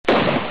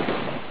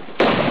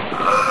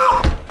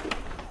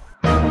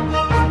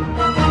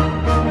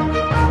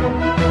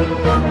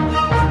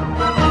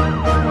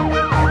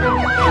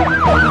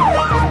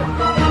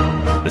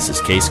This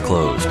is Case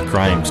Closed,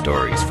 crime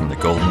stories from the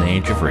golden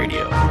age of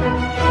radio.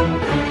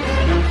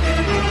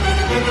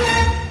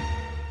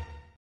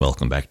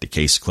 Welcome back to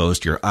Case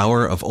Closed, your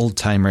hour of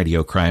old-time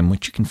radio crime,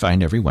 which you can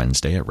find every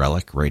Wednesday at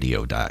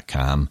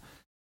relicradio.com.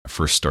 Our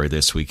first story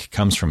this week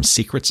comes from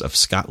Secrets of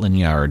Scotland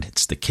Yard.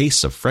 It's the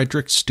case of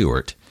Frederick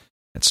Stewart.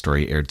 That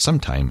story aired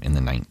sometime in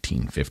the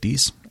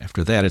 1950s.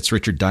 After that, it's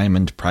Richard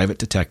Diamond, private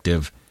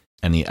detective,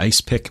 and the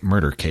Ice Pick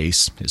murder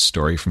case, his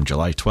story from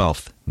July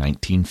 12th,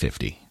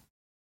 1950.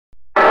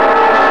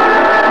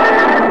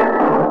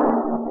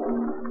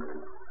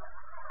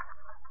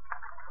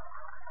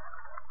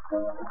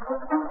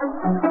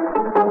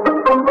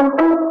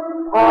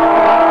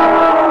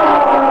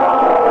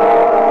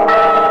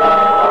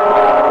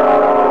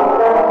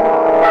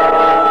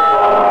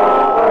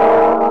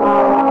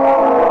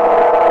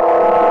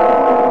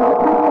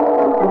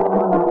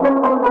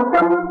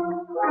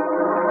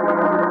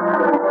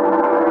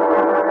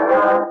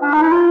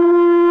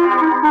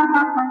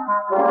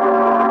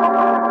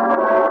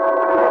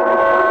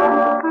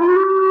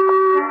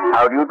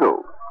 How do you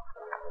do?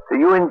 Do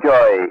you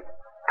enjoy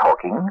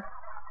talking?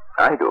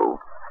 I do.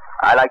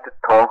 I like to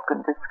talk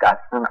and discuss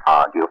and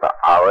argue for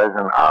hours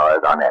and hours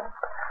on end.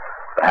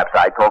 Perhaps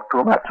I talk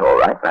too much, all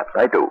right, perhaps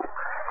I do.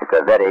 It's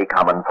a very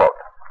common fault.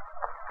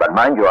 But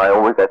mind you, I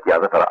always let the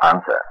other fellow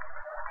answer,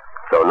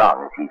 so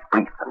long as he's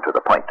brief and to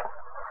the point.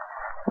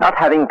 Not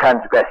having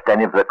transgressed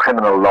any of the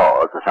criminal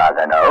laws, as far as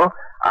I know,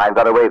 I've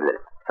got away with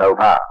it so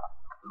far.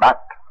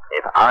 But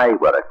if I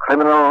were a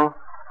criminal,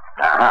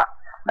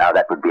 now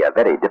that would be a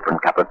very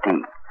different cup of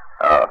tea,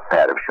 or a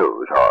pair of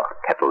shoes, or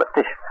kettle of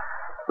fish,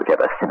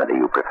 whichever simile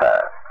you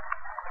prefer.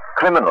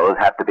 Criminals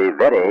have to be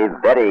very,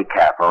 very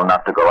careful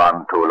not to go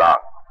on too long.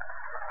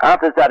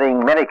 After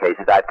studying many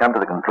cases, I've come to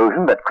the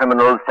conclusion that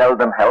criminals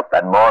seldom help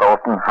and more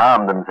often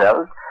harm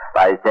themselves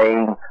by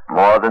saying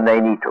more than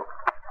they need to.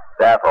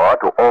 Therefore,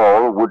 to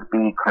all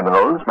would-be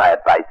criminals, my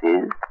advice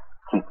is,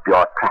 keep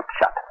your trap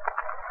shut.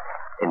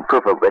 In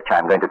proof of which,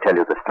 I'm going to tell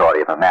you the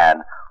story of a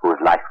man whose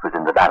life was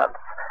in the balance.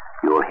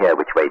 You'll hear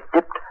which way it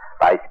tipped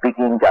by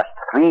speaking just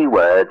 3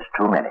 words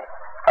too many.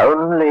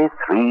 Only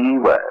 3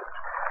 words.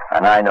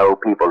 And I know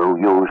people who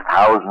use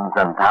thousands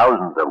and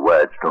thousands of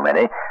words too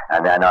many,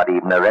 and they're not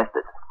even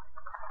arrested.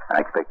 I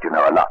expect you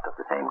know a lot of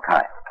the same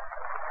kind.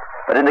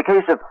 But in the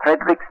case of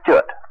Frederick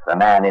Stewart, the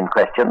man in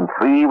question,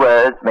 3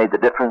 words made the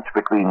difference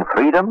between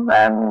freedom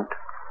and...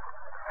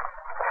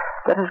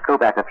 Let us go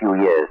back a few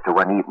years to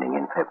one evening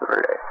in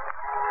February.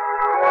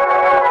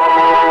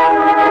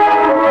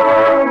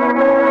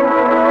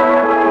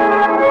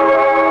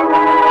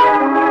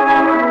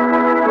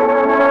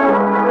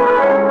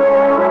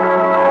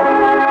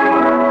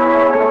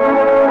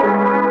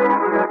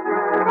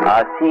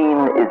 Our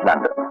scene is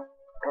London,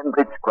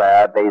 Pembridge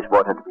Square,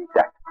 Bayswater to be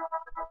exact.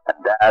 And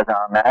there's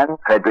our man,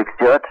 Frederick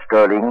Stewart,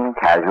 strolling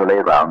casually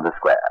round the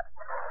square.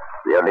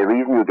 The only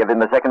reason you give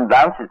him a second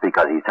glance is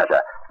because he's such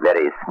a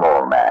very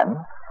small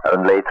man,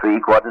 only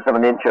 3/4 of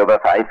an inch over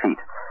 5 feet.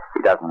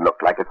 He doesn't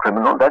look like a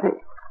criminal, does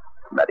he?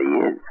 But he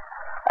is,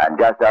 and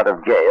just out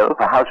of jail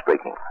for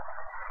housebreaking.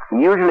 He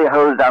usually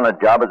holds down a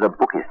job as a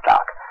bookies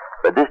clerk,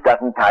 but this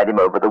doesn't tide him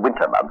over the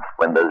winter months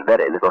when there's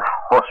very little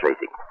horse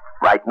racing.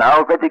 Right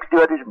now, Frederick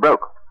Stewart is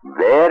broke,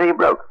 very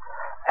broke,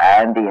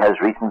 and he has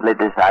recently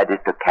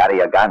decided to carry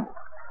a gun.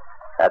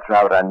 That's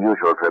rather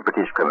unusual for a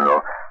British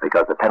criminal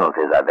because the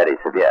penalties are very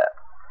severe.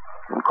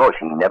 Of course,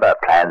 he never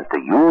plans to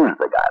use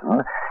the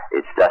gun.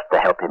 It's just to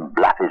help him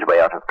bluff his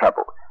way out of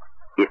trouble,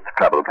 if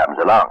trouble comes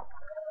along.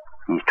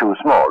 He's too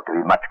small to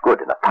be much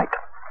good in a fight.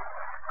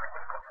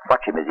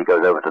 Watch him as he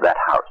goes over to that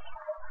house.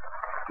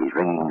 He's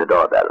ringing the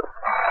doorbell.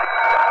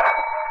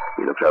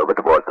 He looks over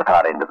towards the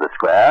far end of the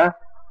square,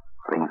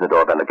 rings the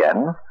doorbell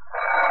again.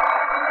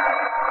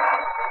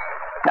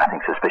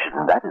 Nothing suspicious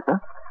in that, is there?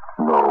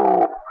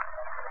 No.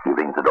 He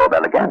rings the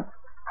doorbell again.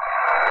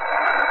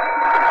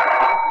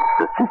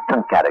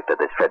 Persistent character,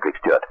 this Frederick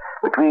Stewart.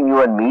 Between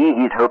you and me,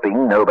 he's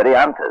hoping nobody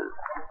answers.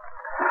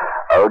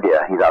 Oh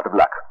dear, he's out of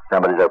luck.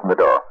 Somebody's opened the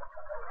door.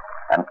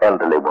 An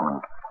elderly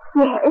woman.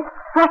 Yes,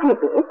 what is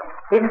it?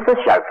 Isn't the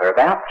chauffeur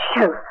about?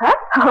 Chauffeur?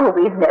 Oh,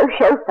 we've no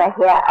chauffeur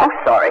here. Oh,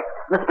 sorry.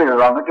 Must be the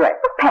wrong address.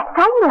 Perhaps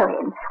I know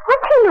him.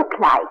 What's he look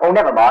like? Oh,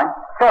 never mind.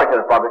 Sorry to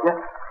have bothered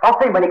you. I'll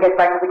see him when he gets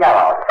back to the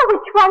garage. Oh,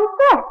 which one's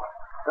that?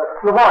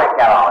 The Warwick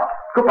garage.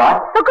 Goodbye.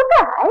 Oh,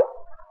 goodbye.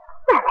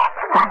 Well,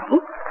 that's funny.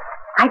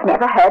 I've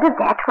never heard of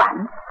that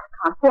one.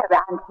 Can't be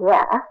around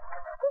here.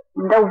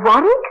 The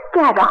Warwick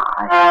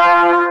garage.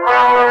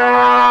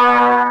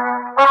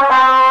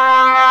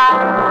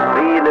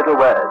 3 little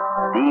words.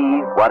 The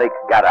Warwick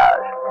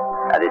garage.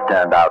 And it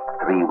turned out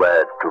 3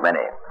 words too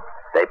many.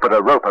 They put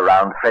a rope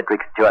around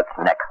Frederick Stewart's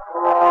neck.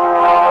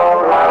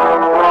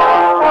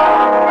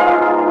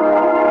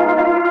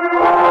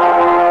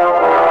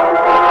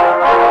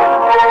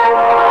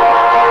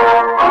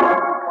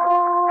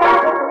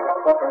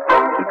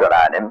 Keep your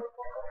eye on him.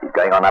 He's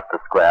going on up the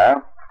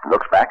square.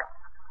 Looks back.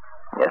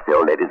 Yes, the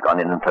old lady's gone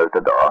in and closed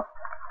the door.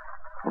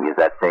 He gives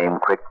that same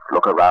quick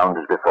look around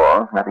as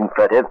before. Nothing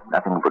furtive,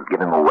 nothing would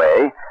give him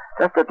away.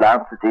 Just a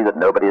glance to see that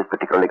nobody has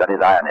particularly got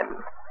his eye on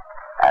him.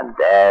 And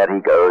there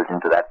he goes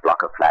into that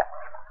block of flats.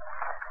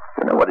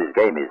 You know what his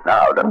game is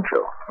now, don't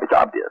you? It's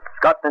obvious.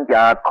 Scotland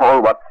Yard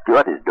call what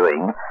Stuart is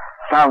doing,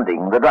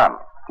 sounding the drum.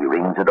 He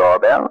rings a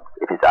doorbell.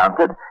 If it's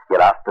answered,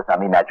 he'll ask for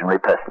some imaginary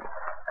person.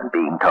 And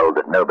being told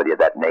that nobody of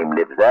that name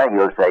lives there,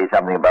 he'll say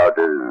something about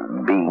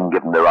being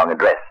given the wrong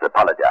address,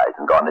 apologize,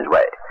 and go on his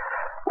way.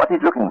 What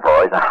he's looking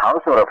for is a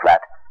house or a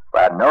flat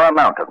where no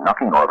amount of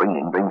knocking or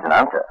ringing brings an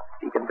answer.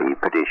 He can be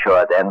pretty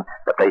sure then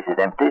the place is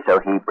empty, so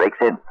he breaks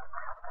in.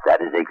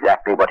 That is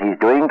exactly what he's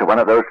doing to one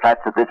of those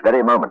flats at this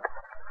very moment.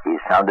 He's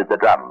sounded the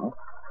drum.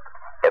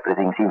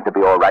 Everything seems to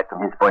be all right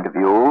from his point of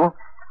view.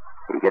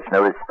 He gets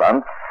no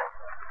response.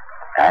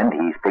 And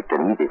he's picked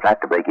an easy flat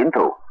to break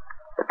into.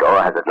 The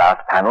door has a glass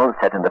panel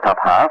set in the top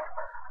half.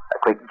 A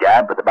quick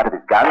jab with the butt of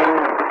his gun.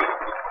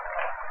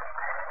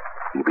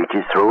 He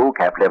reaches through,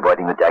 carefully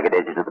avoiding the jagged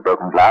edges of the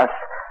broken glass.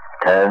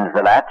 Turns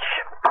the latch.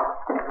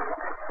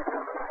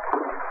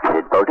 Is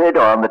it bolted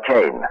or on the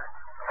chain?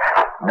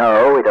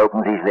 No, it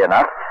opens easily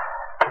enough.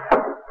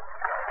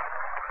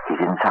 He's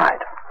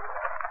inside.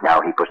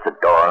 Now he puts the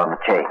door on the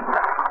chain.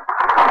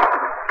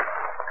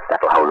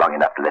 That'll hold long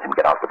enough to let him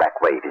get out the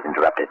back way if he's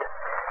interrupted.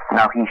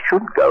 Now he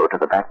should go to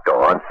the back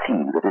door and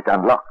see that it's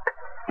unlocked.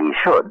 He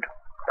should,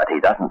 but he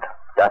doesn't.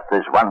 Just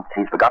as once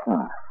he's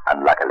forgotten,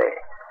 unluckily.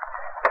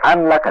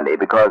 Unluckily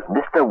because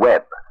Mr.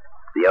 Webb,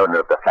 the owner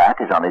of the flat,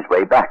 is on his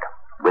way back.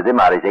 With him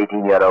are his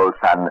 18-year-old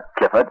son,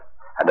 Clifford,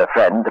 and a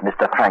friend,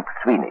 Mr. Frank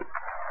Sweeney.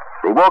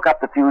 They walk up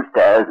the few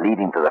stairs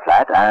leading to the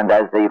flat, and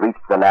as they reach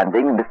the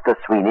landing, Mr.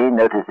 Sweeney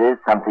notices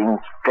something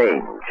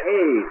strange.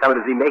 Hey,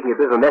 somebody's been making a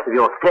bit of a mess of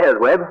your stairs,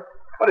 Webb.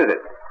 What is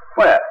it?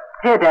 Where?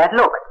 Here, Dad,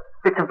 look.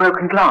 Bits of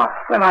broken glass.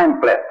 Well, I'm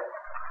blessed.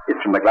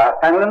 It's from the glass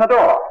panel in the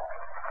door.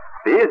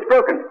 See, it's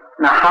broken.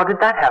 Now, how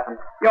did that happen?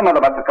 Your mother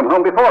must have come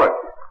home before us.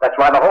 That's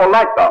why the whole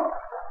light's on.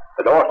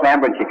 The door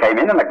slammed when she came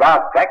in, and the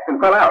glass cracked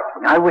and fell out.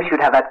 I wish you'd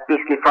have that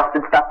beastly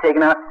frosted stuff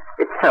taken out.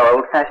 It's so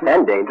old-fashioned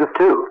and dangerous,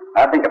 too.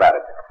 I'll think about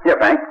it. Here,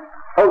 Frank.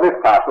 Hold this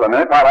parcel a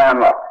minute while I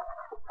unlock.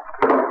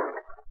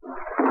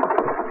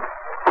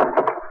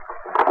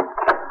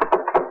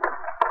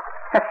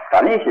 That's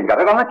funny. She's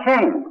got it on a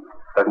chain.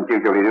 Doesn't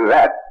usually do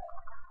that.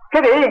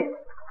 Kitty,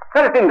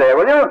 let us in there,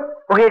 will you?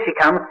 Oh, here she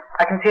comes.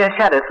 I can see her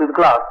shadow through the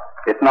glass.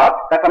 It's not.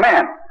 That's a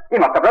man. He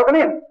must have broken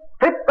in.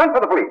 Quick, run for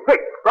the police. Quick.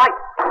 Right.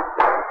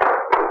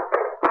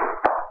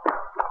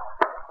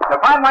 You'll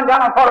find one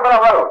down on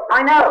Portobello Road.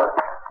 I know.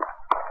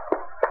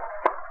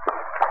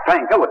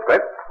 Frank, go with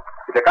Swift.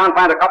 If you can't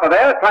find a copper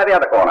there, try the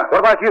other corner. What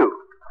about you?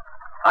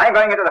 I'm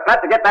going into the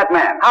flat to get that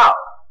man. How?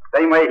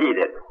 Same way he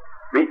did.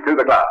 Reach through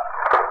the glass.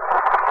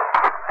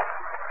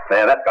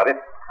 There, that's got it.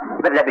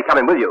 You better let me come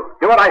in with you.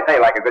 Do what I say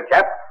like a good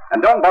chap.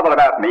 And don't bother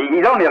about me.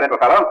 He's only a little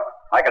fellow.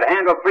 I could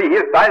handle 3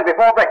 his size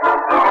before breakfast.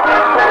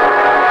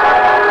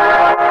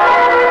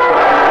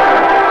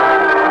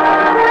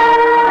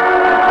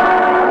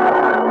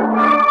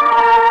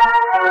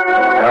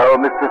 So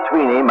Mr.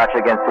 Sweeney, much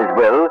against his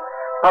will,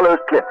 follows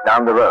Cliff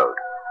down the road.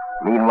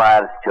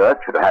 Meanwhile, Stuart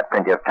should have had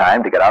plenty of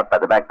time to get out by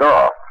the back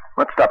door.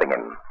 What's stopping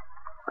him?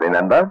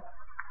 Remember?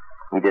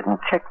 He didn't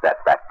check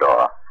that back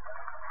door.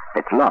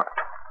 It's locked.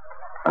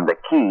 And the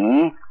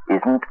key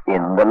isn't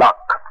in the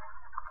lock.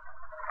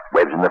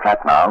 Webb's in the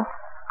flat now.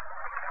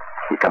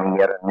 He's coming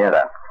nearer and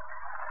nearer.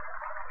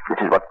 This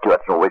is what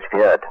Stuart's always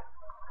feared.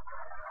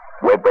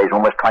 Webb weighs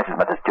almost twice as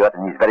much as Stuart,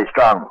 and he's very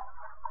strong.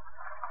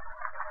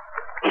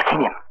 He's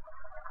seen him.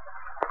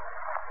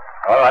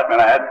 All right, my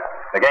lad.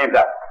 The game's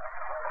up.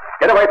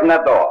 Get away from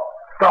that door.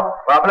 Stop,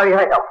 or I'll blow your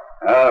head off.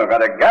 Oh,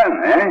 got a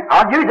gun, eh?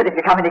 I'll use it if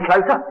you come any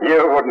closer.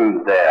 You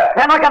wouldn't dare.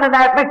 They're not going to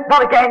nab me.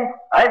 Not again.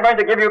 I'm going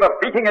to give you the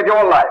beating of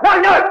your life.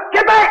 No, no!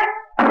 Get back!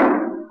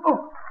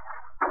 Oh.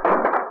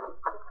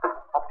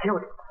 I'll kill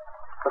him.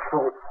 The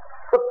fool.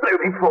 The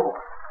blooming fool.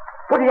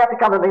 What did he have to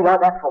come to me like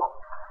that for?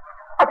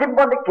 I didn't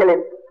want to kill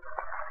him.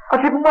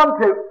 I didn't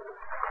want to.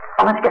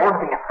 I must get out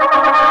of here.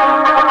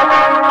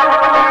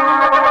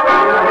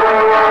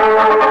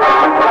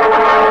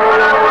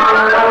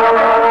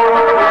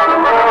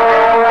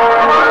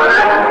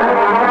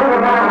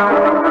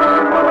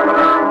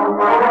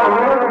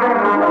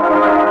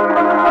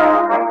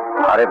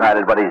 Horrified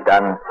at what he's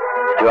done,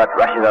 Stuart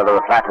rushes out of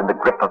the flat in the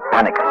grip of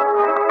panic.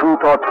 2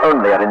 thoughts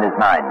only are in his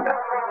mind: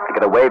 to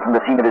get away from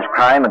the scene of his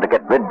crime and to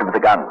get rid of the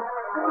gun.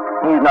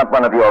 He's not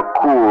one of your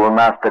cool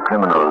master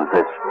criminals,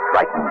 this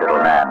frightened little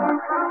man.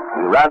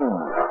 He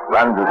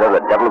runs as though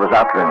the devil was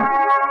after him,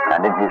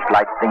 and in his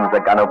flight flings the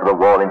gun over the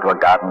wall into a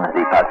garden as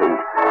he passes,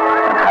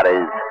 and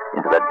hurries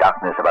into the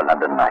darkness of a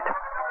London night.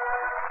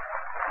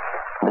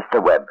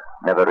 Mr. Webb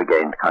never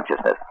regained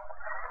consciousness.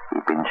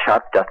 He'd been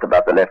shot just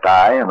above the left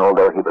eye, and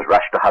although he was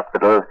rushed to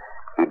hospital,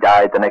 he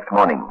died the next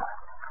morning.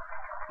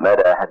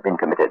 Murder had been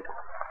committed.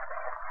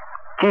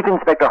 Chief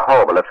Inspector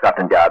Horval of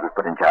Scotland Yard was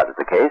put in charge of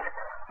the case.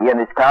 He and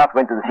his staff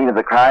went to the scene of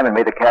the crime and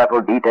made a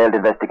careful, detailed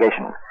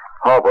investigation.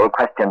 Horval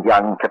questioned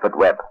young Clifford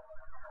Webb.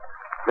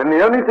 Then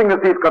the only thing the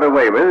thief got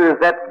away with is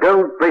that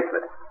gold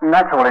bracelet.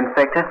 That's all,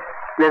 Inspector.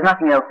 There's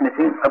nothing else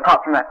missing,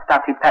 apart from that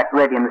stuff he packed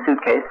ready in the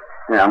suitcase.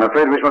 Yeah, I'm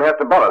afraid we shall have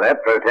to borrow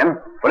that, Pro Tem,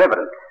 for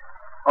evidence.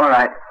 All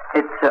right.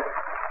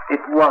 It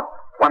was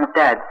one of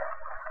Dad's.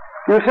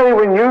 You say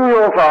when you,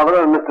 your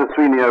father, and Mr.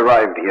 Sweeney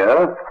arrived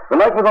here, the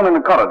light was on in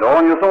the corridor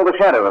and you saw the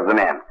shadow of the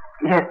man.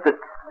 Yes, but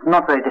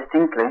not very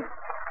distinctly.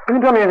 Can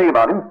you tell me anything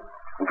about him?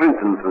 For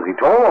instance, was he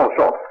tall or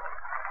short?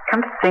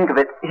 Come to think of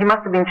it, he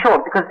must have been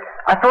short, because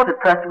I thought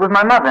at first it was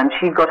my mother, and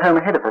she got home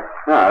ahead of us.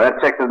 Ah, that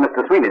checks with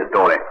Mr. Sweeney's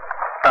story.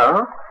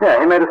 Oh? Yeah,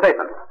 he made a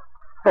statement.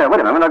 Yeah,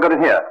 wait a moment, I've got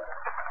it here.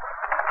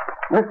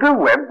 Mr.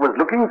 Webb was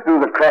looking through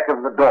the crack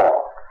of the door.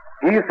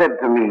 He said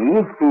to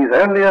me, he's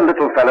only a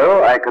little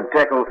fellow, I could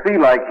tackle three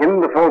like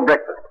him before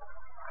breakfast.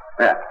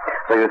 Yeah,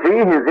 so you see,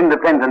 his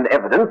independent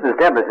evidence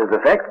establishes the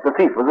fact that the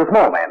thief was a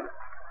small man.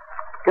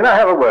 Can I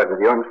have a word with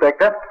you,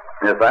 Inspector?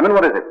 Yes, Simon,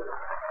 what is it?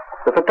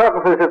 The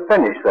photographers have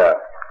finished, sir.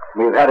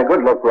 We've had a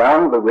good look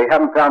round, but we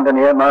haven't found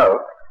any M.O.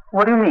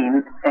 What do you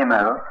mean,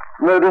 M.O.?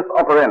 Modus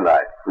operandi,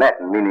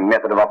 Latin meaning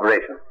method of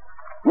operation.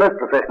 Most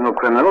professional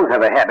criminals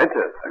have a habit,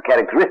 a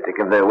characteristic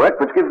of their work,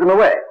 which gives them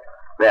away.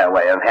 Their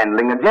way of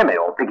handling a jemmy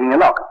or picking a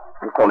lock.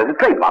 We'll call it a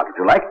trademark, if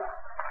you like.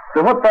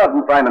 So what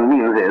Sergeant Simon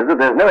means is that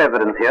there's no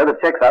evidence here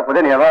that checks up with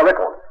any of our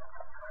records.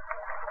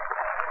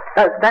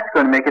 That's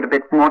going to make it a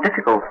bit more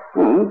difficult.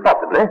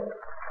 Possibly.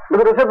 But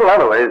there are several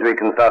other ways we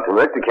can start to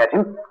work to catch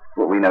him.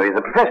 Well, we know he's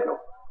a professional.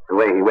 The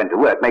way he went to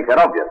work makes that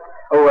obvious.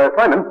 Oh,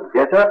 Simon.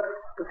 Yes, sir?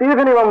 See if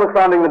anyone was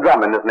sounding the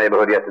drum in this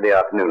neighborhood yesterday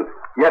afternoon.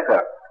 Yes,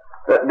 sir.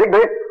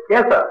 Digby?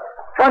 Yes, sir.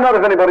 Find out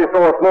if anybody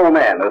saw a small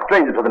man, a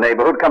stranger to the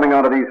neighborhood, coming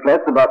out of these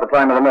flats about the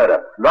time of the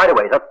murder. Right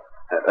away, sir.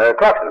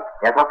 Clarkson.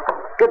 Yes, sir?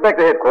 Get back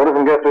to headquarters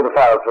and go through the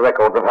files for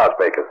records of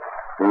housebreakers.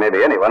 There may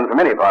be anyone from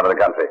any part of the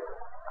country.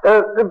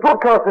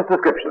 Broadcast this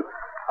description.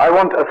 I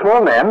want a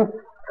small man,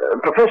 a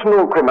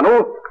professional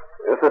criminal,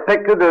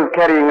 suspected of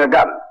carrying a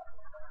gun.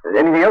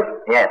 Anything else?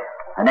 Yes,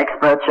 an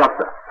expert shot,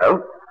 sir.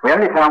 Oh? We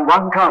only found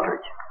one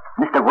cartridge.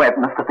 Mr. Webb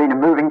must have been a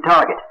moving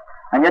target.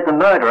 And yet the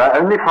murderer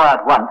only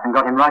fired once and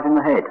got him right in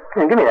the head.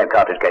 Give me that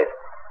cartridge case.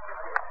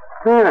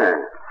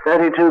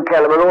 32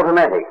 caliber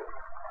automatic.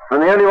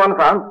 And the only one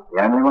found?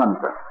 The only one,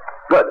 sir.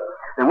 Good.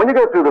 And when you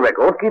go through the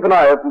record, keep an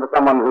eye open for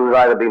someone who's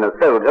either been a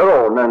soldier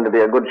or known to be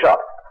a good shot.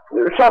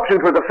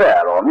 Sharpshooter at a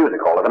fair or a music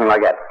hall or something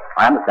like that.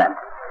 I understand.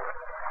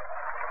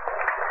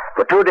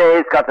 For 2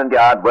 days, Scotland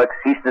Yard worked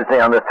ceaselessly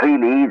on the three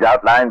leads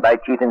outlined by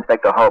Chief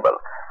Inspector Hobel.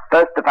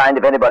 First, to find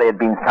if anybody had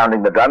been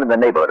sounding the drum in the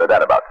neighborhood or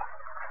thereabouts.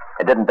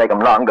 It didn't take him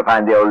long to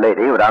find the old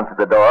lady who had answered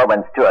the door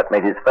when Stuart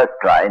made his first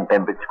try in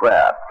Pembridge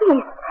Square.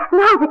 Yes,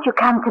 now that you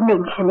come to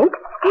mention it,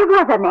 there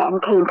was a man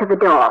came to the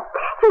door.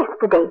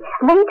 Yesterday,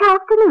 late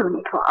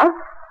afternoon it was.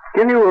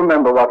 Can you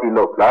remember what he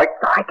looked like?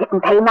 Oh, I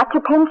didn't pay much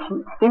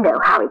attention. You know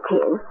how it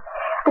is.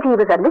 But he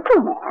was a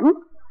little man.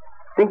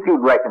 Think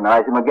you'd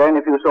recognize him again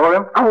if you saw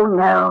him? Oh,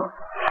 no.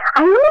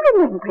 I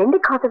only remember him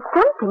because of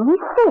something he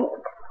said.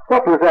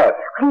 What was that?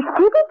 He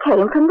said he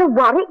came from the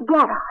Warwick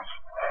Garage.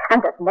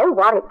 And there's no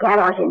Warwick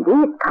Garage in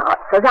these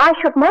parts, as I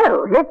should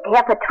know. Lived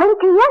here for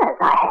 20 years,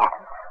 I have.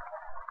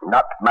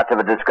 Not much of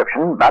a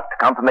description, but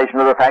confirmation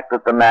of the fact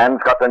that the man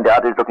Scotland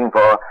Yard is looking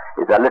for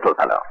is a little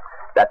fellow.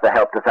 That's a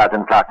help to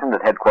Sergeant Clarkson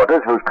at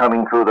headquarters, who's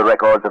combing through the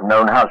records of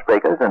known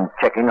housebreakers and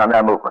checking on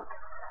their movements.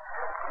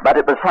 But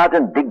it was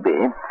Sergeant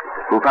Digby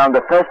who found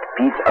the first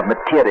piece of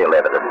material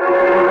evidence.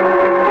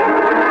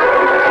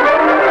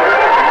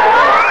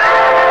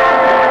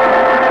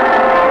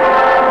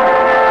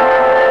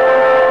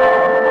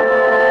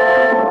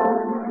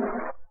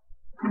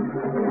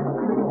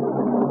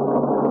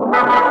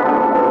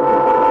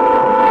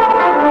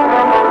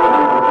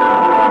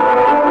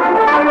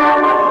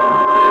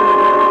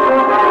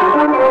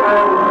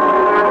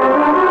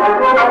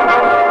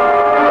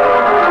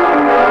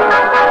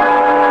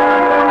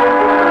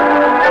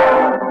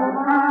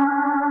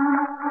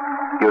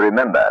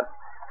 Remember,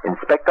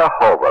 Inspector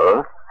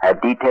Howell had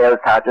detailed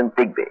Sergeant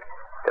Digby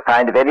to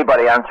find if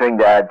anybody answering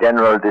their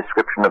general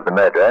description of the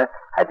murderer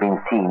had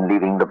been seen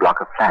leaving the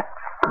block of flats.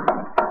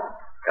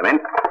 Come in.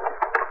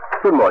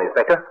 Good morning,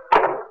 Inspector.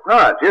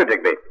 Ah, it's you,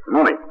 Digby. Good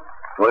morning.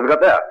 What have you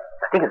got there?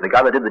 I think it's the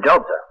guy that did the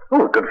job, sir.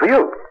 Oh, good for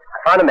you.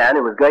 I found a man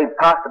who was going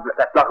past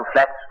that block of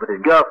flats with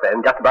his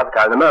girlfriend just about the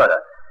time of the murder.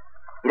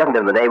 He doesn't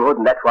live in the neighborhood,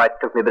 and that's why it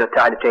took me a bit of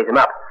time to chase him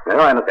up. No,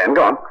 I understand.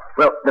 Go on.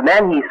 Well, the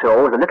man he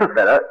saw was a little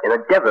fellow in a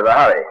devil of a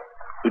hurry.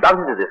 He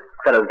bumped into this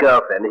fellow's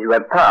girlfriend as he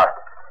went past.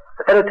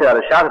 The fellow turned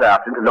and shouted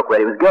after him to look where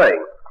he was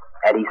going.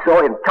 And he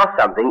saw him toss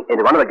something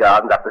into one of the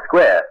gardens up the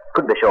square.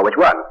 Couldn't be sure which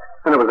one.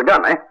 And it was a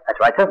gun, eh? That's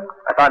right, sir.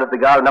 I found it at the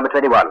garden number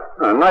 21.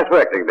 Oh, nice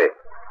work, Digby.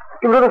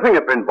 Give it a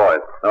fingerprint, boys.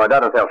 Though I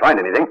doubt if they'll find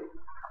anything.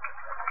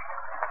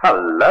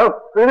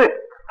 Hello? Who's this?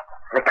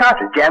 The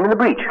cartridge jammed in the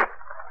breech.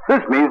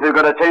 This means we've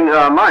got to change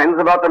our minds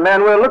about the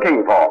man we're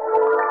looking for.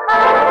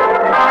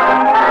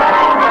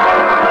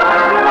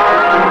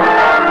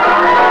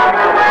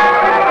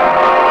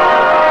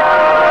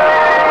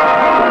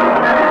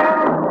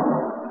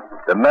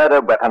 The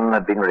murder weapon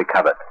had been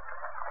recovered.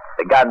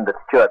 The gun that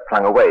Stuart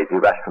flung away as he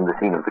rushed from the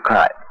scene of the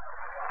crime.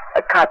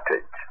 A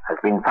cartridge has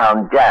been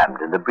found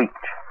jammed in the breech,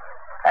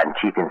 and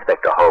Chief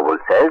Inspector Horwell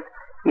says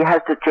he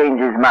has to change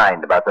his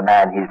mind about the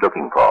man he's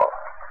looking for.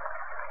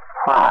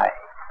 Why?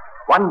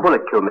 One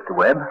bullet killed Mr.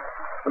 Webb.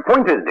 The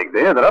point is,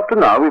 Digby, that up to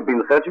now we've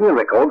been searching the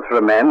records for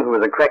a man who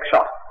was a crack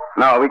shot.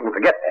 Now we can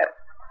forget that.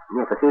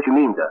 Yes, I see what you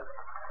mean, sir.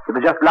 It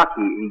was just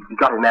lucky he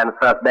got his man the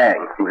first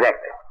bang.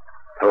 Exactly.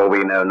 For all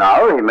we know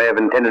now, he may have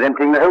intended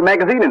emptying the whole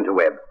magazine into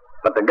Webb,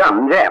 but the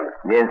gun jammed.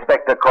 The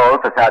inspector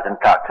called for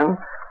Sergeant Clarkson,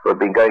 who had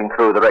been going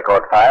through the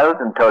record files,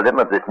 and told him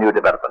of this new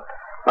development.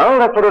 Well,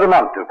 that's what it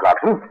amounts to,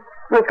 Clarkson.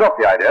 We've got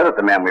the idea that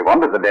the man we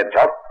want is the dead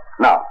shot.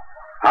 Now,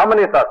 how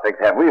many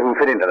suspects have we who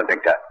fit into the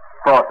picture?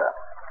 4, sir.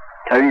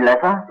 Tony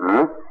Lesser,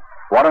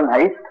 Warren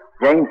Haste,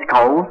 James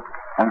Cole,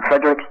 and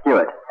Frederick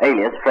Stewart,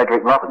 alias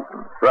Frederick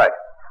Robinson. Right.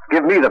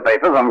 Give me the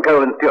papers on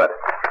Cole and Stewart.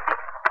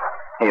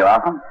 Here you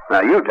are, sir.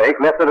 Now, you take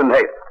Lesser and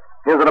Haste.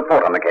 Here's a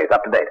report on the case,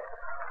 up to date.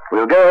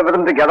 We'll go over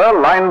them together,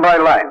 line by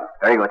line.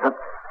 Very good, sir.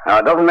 Now,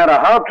 it doesn't matter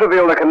how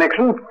trivial the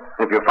connection.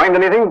 If you find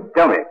anything,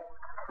 tell me.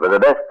 For the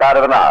best part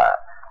of an hour,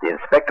 the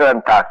inspector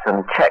and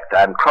Clarkson checked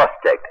and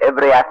cross-checked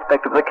every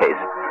aspect of the case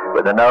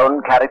with the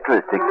known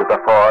characteristics of the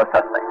 4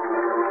 suspects.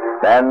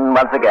 Then,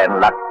 once again,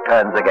 luck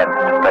turns against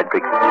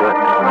Frederick Stewart.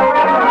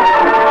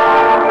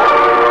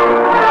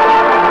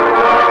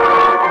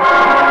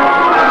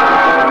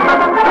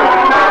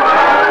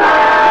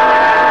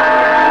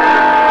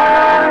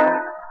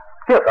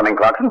 Here's something,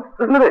 Clarkson.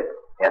 Isn't it?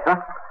 Yes,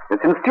 sir.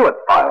 It's in Stewart's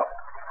file.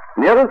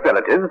 Nearest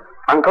relatives,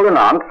 uncle and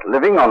aunt,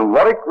 living on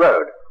Warwick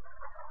Road.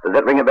 Does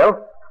that ring a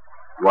bell?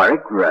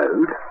 Warwick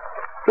Road?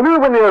 Remember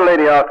when the old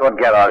lady asked what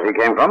garage he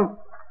came from?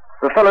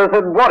 The fellow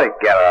said Warwick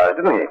Garage,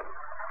 didn't he?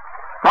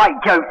 By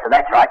Jove, sir,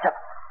 that's right, sir.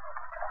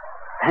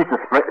 It's a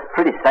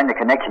pretty slender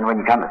connection when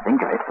you come to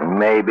think of it.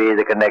 Maybe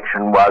the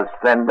connection was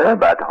slender,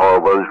 but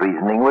Horwell's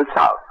reasoning was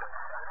sound.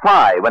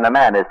 Why, when a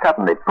man is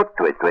suddenly put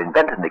to it to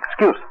invent an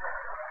excuse,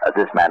 as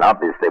this man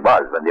obviously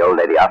was when the old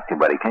lady asked him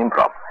where he came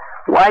from,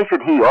 why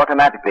should he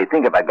automatically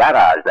think of a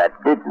garage that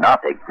did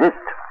not exist?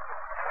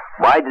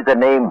 Why did the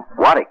name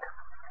Warwick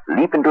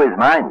leap into his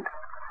mind?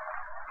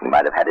 He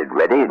might have had it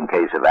ready in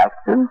case of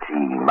accident. He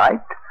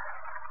might.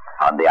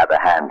 On the other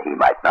hand, he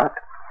might not.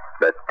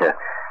 But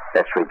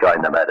let's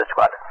rejoin the murder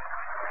squad.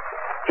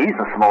 He's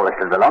the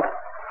smallest of the lot.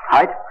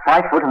 Height,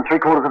 5 foot and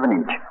 3/4 of an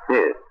inch.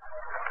 Yes.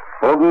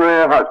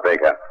 Ordinary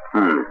housebreaker.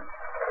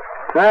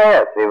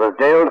 Yes, he was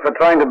jailed for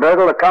trying to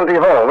burgle the County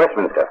Hall,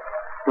 Westminster.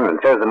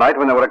 And chose the night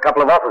when there were a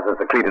couple of officers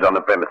secreted on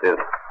the premises.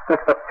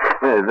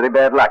 Very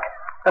bad luck.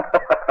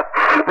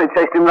 They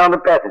chased him round the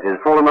passages,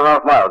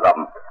 4.5 miles of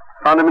them.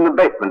 Found him in the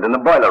basement, in the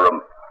boiler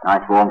room.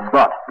 Nice warm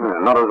spot.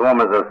 Not as warm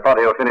as the spot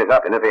he'll finish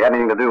up in if he had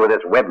anything to do with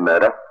this Webb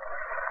murder.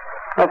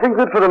 I think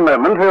that for the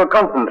moment we'll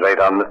concentrate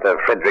on Mr.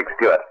 Frederick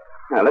Stewart.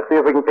 Now, let's see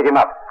if we can pick him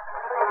up.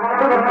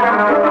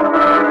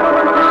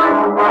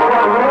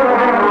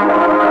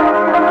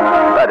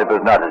 But it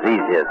was not as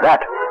easy as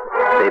that.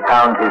 They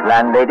found his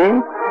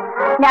landlady.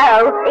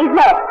 No, he's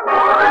left.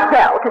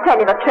 Well, to tell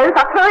you the truth,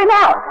 I threw him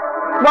out.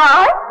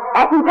 Why?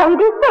 Hasn't paid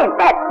his rent,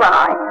 that's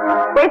why.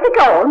 Where's he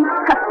gone?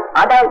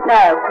 I don't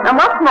know. And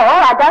what's more,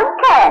 I don't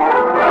care.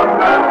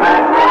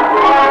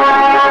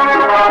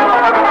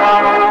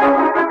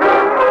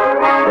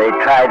 They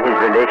tried his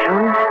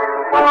relations.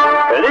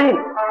 Eddie?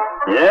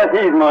 Yes,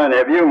 he's my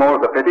nephew,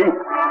 more's the pity.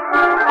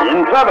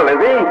 In trouble, is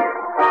he?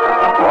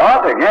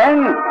 What,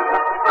 again?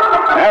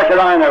 How should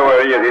I know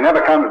where he is? He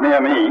never comes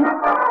near me.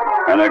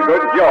 And a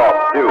good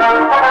job, too.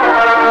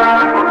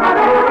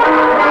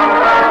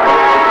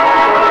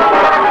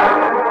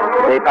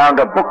 They found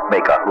a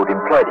bookmaker who'd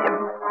employed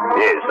him.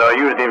 Yes, so I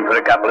used him for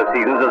a couple of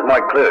seasons as my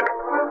clerk.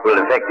 Well,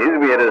 the fact is,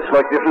 we had a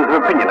slight difference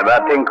of opinion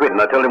about 10 quid,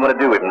 and I told him what to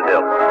do with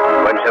himself.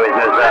 Won't show his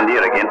nose round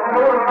here again.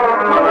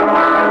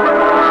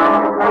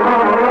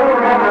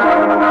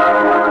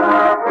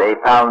 They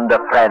found a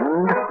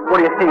friend. What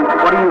do you think?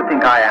 What do you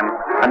think I am?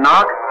 A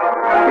narc?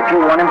 If you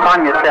want him,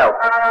 find yourself.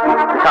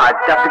 Besides,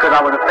 just because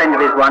I was a friend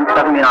of his once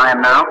doesn't mean I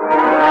am now.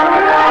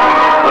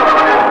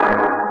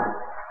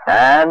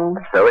 And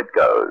so it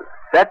goes.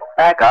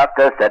 Setback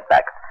after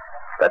setback.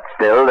 But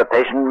still, the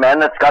patient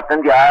men at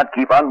Scotland Yard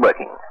keep on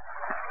working.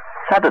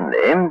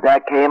 Suddenly, there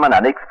came an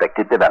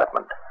unexpected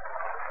development.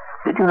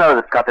 Did you know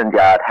that Scotland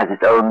Yard has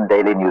its own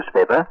daily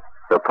newspaper,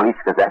 the Police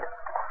Gazette?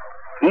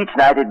 Each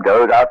night it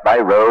goes out by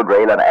road,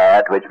 rail, and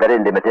air to its very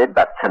limited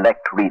but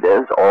select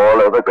readers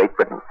all over Great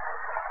Britain.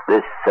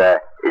 This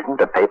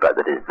isn't a paper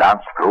that is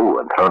glanced through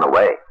and thrown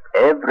away.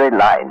 Every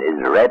line is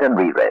read and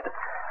reread.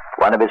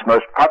 One of its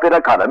most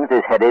popular columns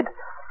is headed,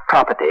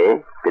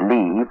 Property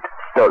Believed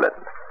Stolen.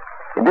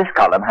 In this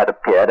column had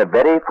appeared a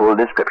very full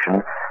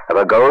description of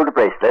a gold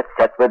bracelet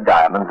set with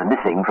diamonds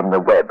missing from the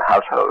Webb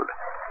household.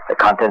 The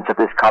contents of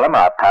this column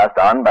are passed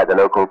on by the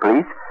local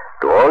police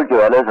to all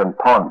jewelers and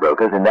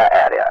pawnbrokers in their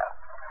area.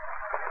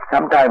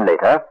 Some time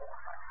later,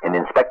 in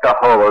Inspector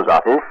Horwell's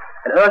office,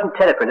 An urgent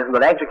telephone from the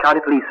Lancashire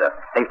County Police, sir.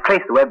 They've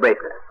traced the Webb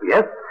bracelet.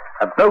 Yes?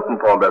 A Bolton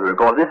pawnbroker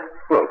reported this.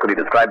 Well, could you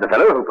describe the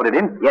fellow who put it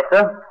in? Yes,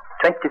 sir.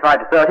 25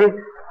 to 30,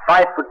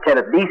 5'10"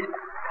 at least,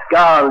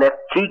 scar on left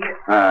cheek.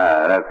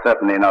 Ah, that's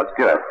certainly not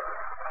Stewart.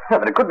 Yeah,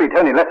 but it could be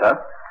Tony Lesser.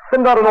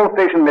 Send out an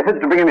all-station message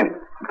to bring him in.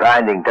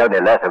 Finding Tony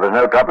Lesser was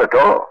no trouble at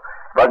all.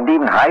 Wasn't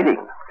even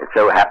hiding. It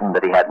so happened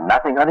that he had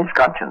nothing on his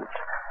conscience,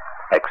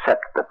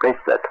 except the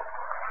bracelet.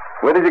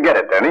 Where did you get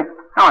it, Tony?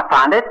 I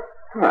found it.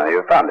 Ah,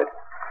 you found it.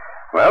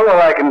 Well,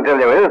 all I can tell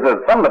you is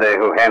that somebody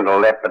who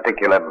handled that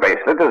particular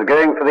bracelet is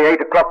going for the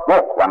 8 o'clock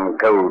walk one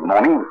cold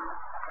morning.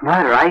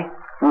 Murder, eh?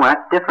 Oh,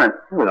 that's different.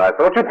 Well, I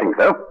thought you'd think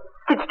so.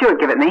 Did Stewart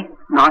give it me?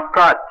 Nice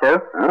price,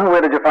 too.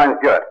 Where did you find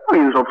Stewart?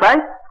 Usual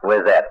place.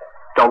 Where's that?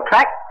 Dog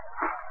track.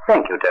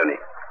 Thank you, Tony.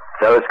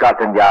 So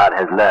Scotland Yard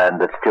has learned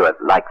that Stewart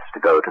likes to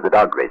go to the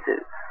dog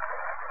races.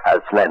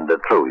 A slender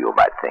clue, you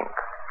might think.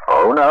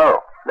 Oh,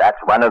 no. That's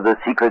one of the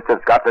secrets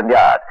of Scotland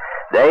Yard.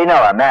 They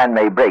know a man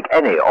may break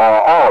any or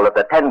all of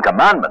the 10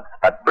 Commandments,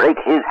 but break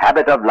his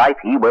habit of life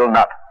he will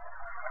not.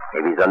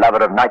 If he's a lover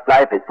of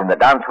nightlife, it's in the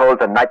dance halls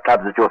and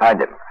nightclubs that you'll find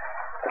him.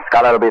 The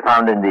scholar will be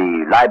found in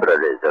the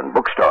libraries and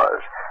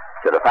bookstores.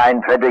 So to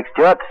find Frederick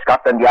Stewart,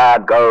 Scotland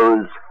Yard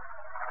goes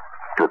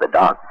to the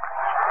dogs.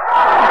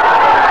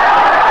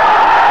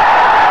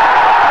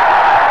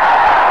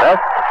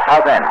 First,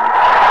 Southend.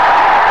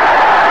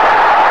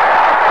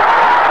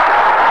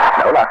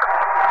 No luck.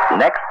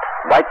 Next,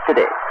 White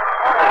City.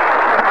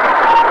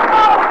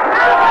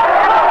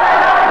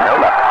 No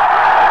luck.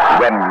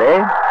 Wembley.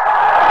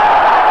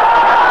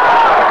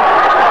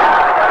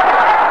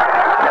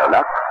 No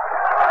luck.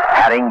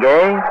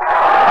 Haringey.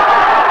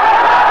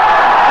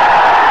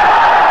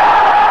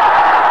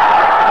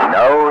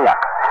 No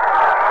luck.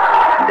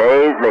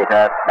 Days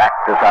later, back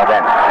to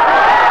Southend.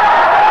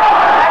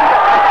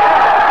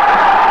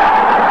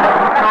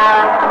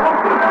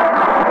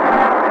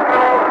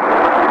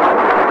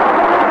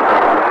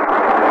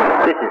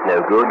 This is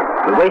no good.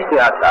 We're wasting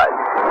our time.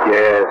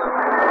 Yes.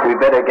 We'd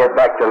better get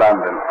back to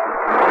London.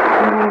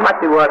 Might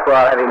be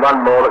worthwhile having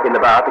one more look in the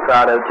bar at the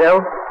Crown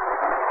Hotel.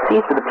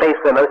 Seems to be the place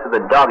where most of the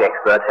dog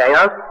experts hang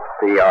out.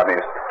 Be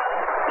honest.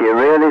 Do you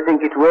really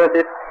think it's worth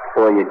it?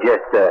 Or are you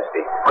just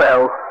thirsty?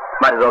 Well,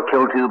 might as well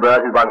kill 2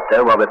 birds with 1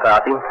 stone while we're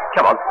parting.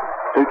 Come on.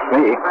 Suits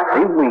me.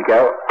 In we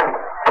go.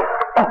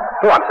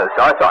 Oh, I'm so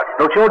sorry. Sorry, I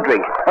spilled your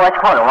drink. Oh, that's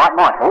quite all right.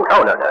 My fault.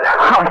 Oh, no.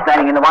 I was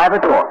standing in the way of the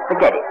door.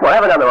 Forget it. Well,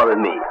 have another one with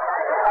me.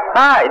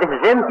 Hi, this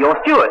is him. You're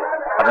Stewart.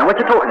 I don't know what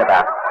you're talking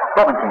about.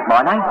 Robinson's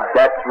my name.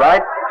 That's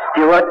right.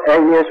 Stewart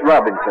alias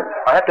Robinson.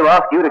 I have to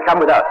ask you to come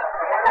with us.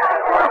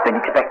 I've been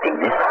expecting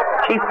this.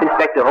 Chief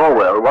Inspector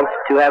Horwell wants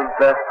to have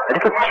a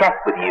little chat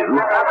with you.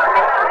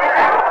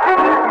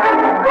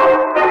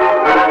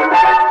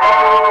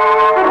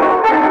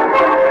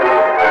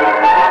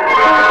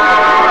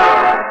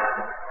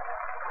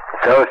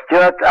 So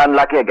Stewart,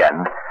 unlucky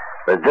again,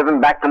 was driven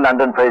back to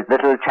London for his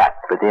little chat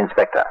with the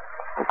inspector.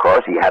 Of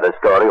course, he had a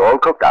story all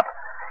cooked up.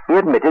 He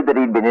admitted that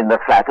he'd been in the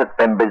flat at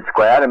Bembridge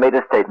Square and made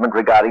a statement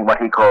regarding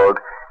what he called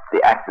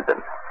the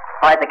accident.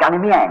 I had the gun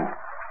in my hand.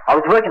 I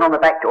was working on the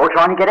back door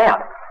trying to get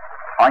out.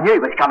 I knew he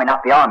was coming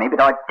up behind me, but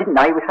I didn't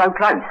know he was so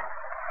close.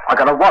 I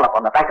got a wallop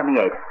on the back of my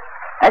head.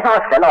 As I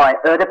fell, I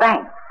heard a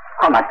bang.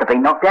 I must have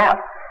been knocked out.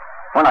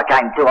 When I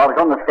came to, I was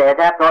on the stairs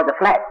outside the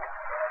flat.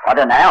 I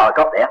don't know how I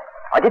got there.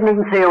 I didn't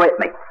even see who hit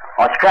me.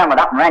 I scrambled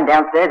up and ran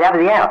downstairs out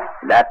of the house.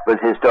 That was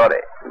his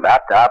story.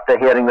 But after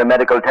hearing the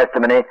medical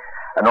testimony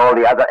and all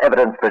the other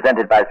evidence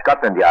presented by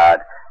Scotland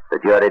Yard, the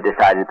jury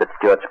decided that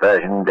Stewart's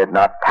version did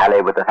not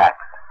tally with the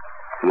facts.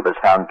 He was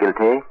found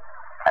guilty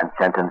and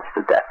sentenced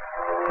to death.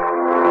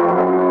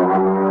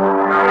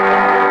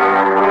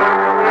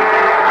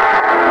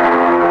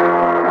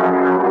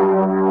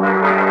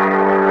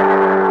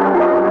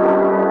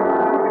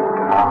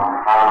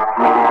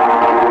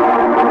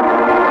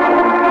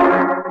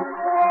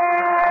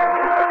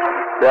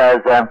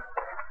 There's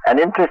an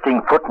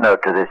interesting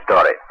footnote to this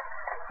story.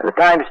 At the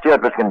time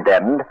Stewart was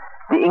condemned,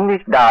 the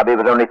English derby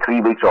was only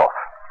 3 weeks off.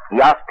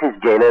 He asked his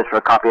jailers for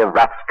a copy of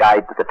Raff's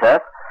Guide to the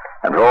Turf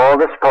and for all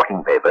the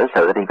sporting papers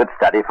so that he could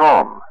study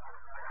form.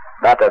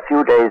 But a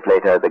few days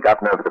later, the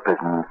governor of the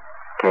prison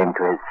came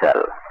to his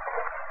cell.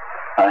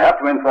 I have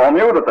to inform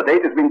you that the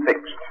date has been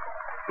fixed.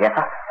 Yes,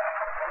 sir?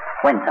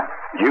 When, sir?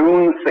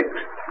 June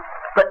 6th.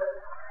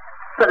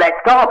 But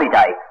that's Derby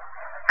Day.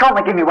 Can't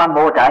they give me one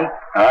more day?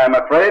 I'm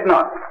afraid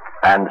not.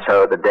 And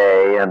so the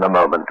day and the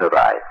moment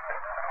arrived.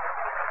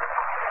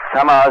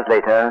 Some hours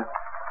later,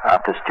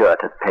 after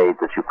Stewart had paid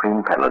the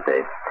supreme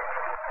penalty,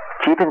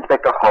 Chief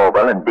Inspector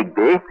Horwell and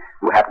Digby,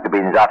 who happened to be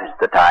in his office at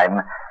the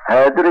time,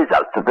 heard the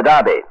results of the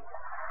derby.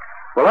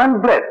 Well,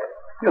 I'm blessed.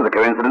 Here's a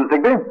coincidence,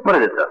 Digby. What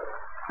is it,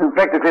 sir?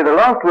 Practically the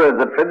last words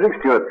that Frederick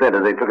Stewart said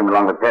as they took him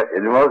along the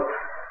passage was,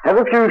 "Have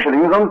a few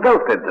shillings on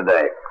Felstead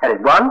today." And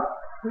it won?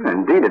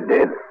 Indeed it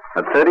did.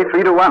 At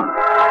 33 to 1.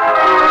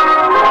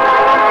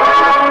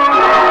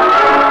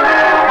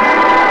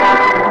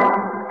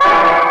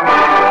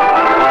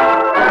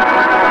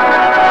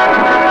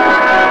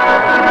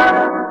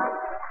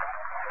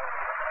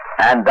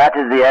 And that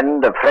is the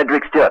end of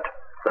Frederick Stewart,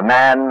 the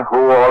man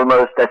who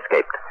almost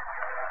escaped.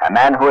 A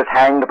man who was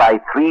hanged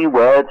by 3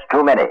 words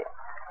too many.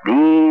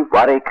 The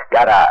Warwick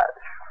Garage.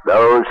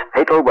 Those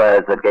fatal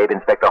words that gave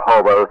Inspector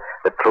Horwell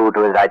the clue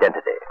to his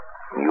identity.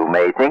 You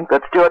may think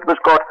that Stewart was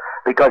caught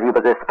because he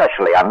was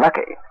especially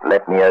unlucky.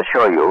 Let me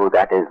assure you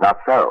that is not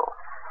so.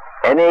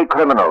 Any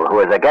criminal who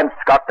is against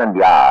Scotland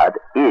Yard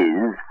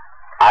is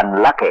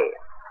unlucky.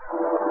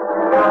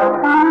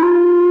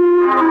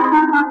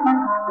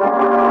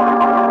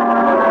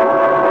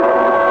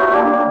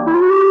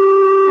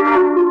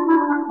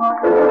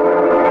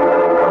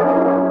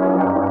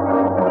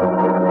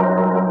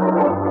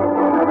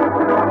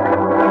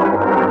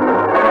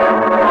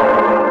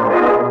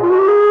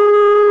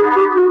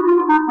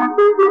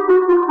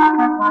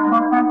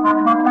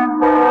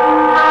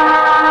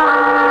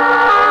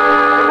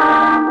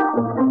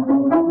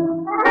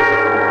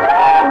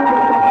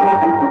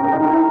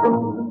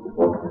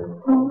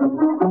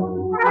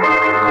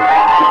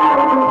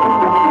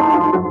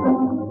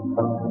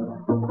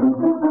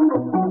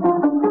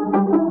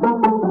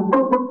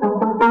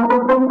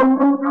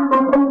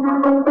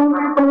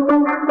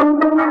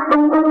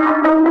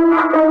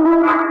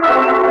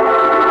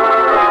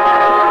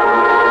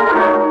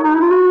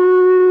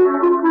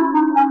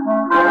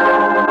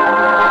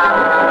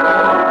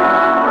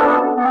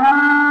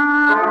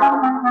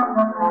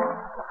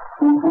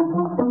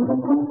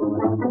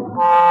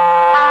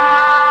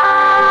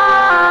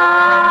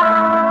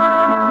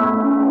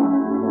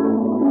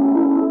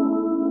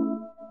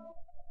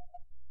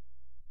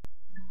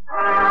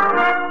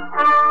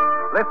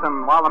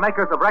 While the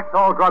makers of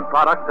Rexall drug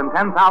products and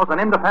 10,000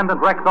 independent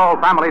Rexall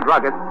family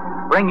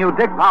druggists bring you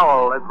Dick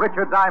Powell as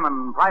Richard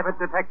Diamond, private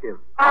detective.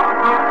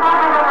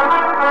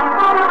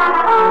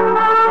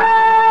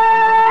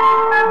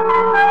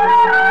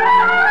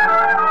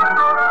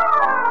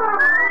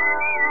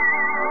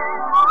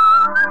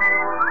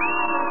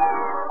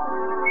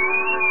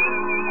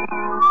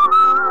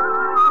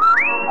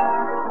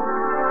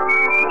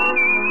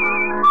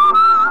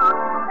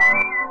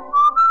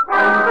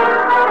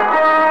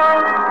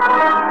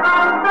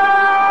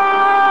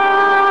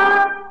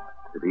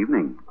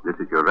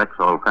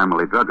 Rexall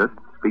family druggist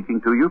speaking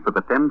to you for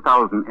the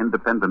 10,000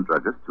 independent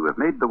druggists who have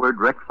made the word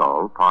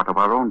Rexall part of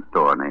our own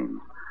store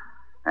names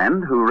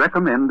and who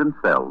recommend and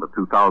sell the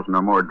 2,000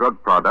 or more drug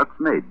products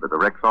made by the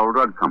Rexall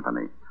Drug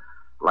Company,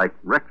 like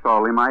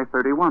Rexall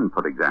MI-31,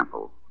 for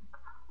example,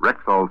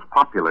 Rexall's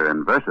popular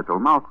and versatile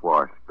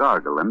mouthwash,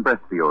 gargle, and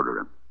breath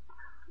deodorant.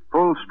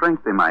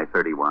 Full-strength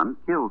MI-31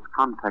 kills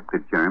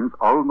contacted germs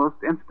almost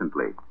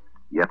instantly,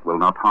 yet will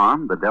not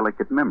harm the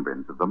delicate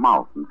membranes of the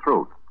mouth and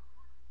throat.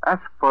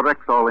 Ask for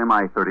Rexall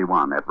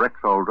MI-31 at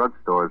Rexall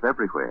drugstores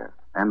everywhere.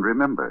 And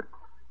remember,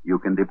 you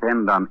can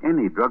depend on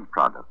any drug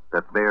product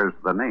that bears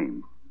the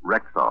name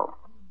Rexall.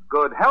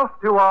 Good health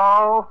to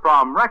all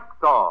from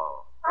Rexall.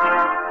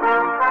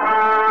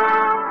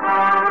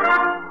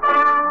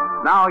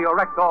 Now your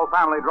Rexall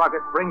family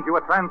druggist brings you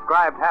a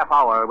transcribed half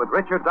hour with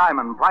Richard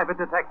Diamond, private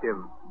detective,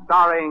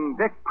 starring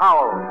Dick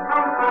Powell.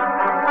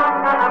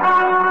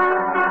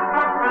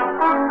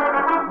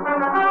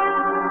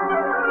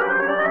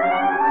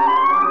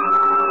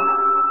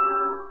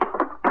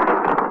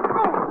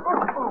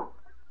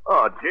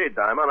 Oh, gee,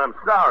 Diamond, I'm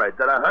sorry.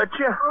 Did I hurt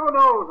you?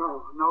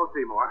 Oh, no,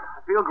 Seymour.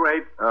 I feel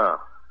great. Oh.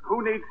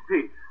 Who needs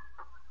teeth?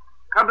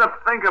 Come to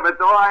think of it,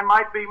 though, I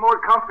might be more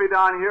comfy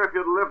down here if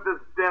you'd lift this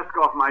desk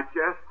off my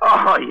chest.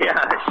 Oh, yeah,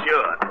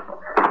 sure.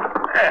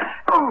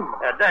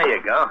 There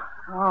you go.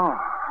 Oh,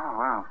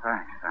 well,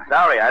 thanks.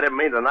 Sorry, I didn't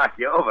mean to knock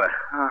you over.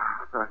 Oh,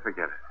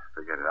 forget it.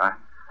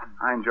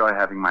 I enjoy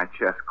having my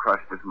chest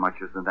crushed as much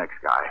as the next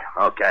guy.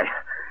 Okay.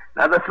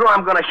 Now, the throw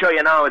I'm going to show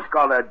you now is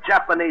called a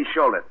Japanese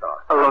shoulder toss.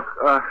 Look,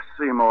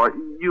 Seymour,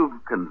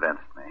 you've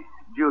convinced me.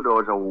 Judo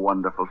is a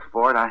wonderful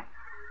sport. I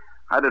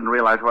didn't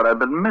realize what I'd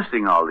been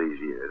missing all these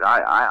years.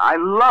 I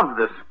love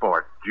this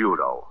sport,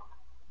 judo.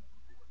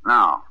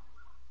 Now,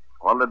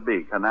 what'll it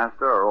be,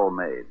 canasta or old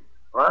maid?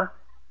 What?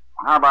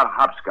 How about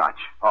hopscotch?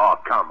 Oh,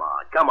 come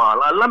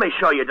on. Let me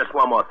show you just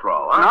one more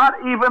throw, huh? Not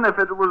even if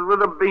it was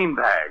with a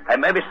beanbag. Hey,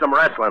 maybe some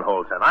wrestling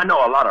holds in. I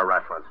know a lot of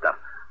wrestling stuff.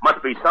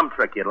 Must be some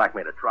trick you'd like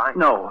me to try.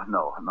 No,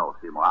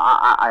 Seymour.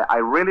 I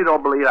really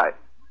don't believe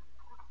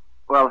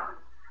Well,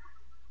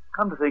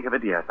 come to think of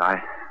it, yes,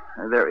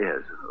 there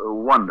is. A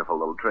wonderful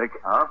little trick.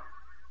 Huh?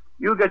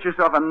 You get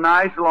yourself a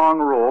nice long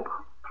rope,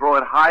 throw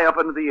it high up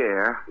into the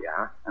air.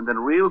 Yeah? And then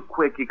real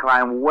quick you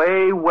climb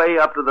way, way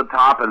up to the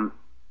top and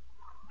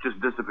just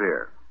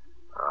disappear.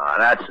 Oh,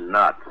 that's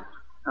nuts.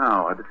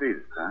 Oh, I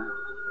defeated, huh?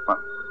 What?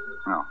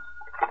 No.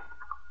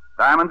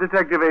 Diamond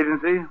Detective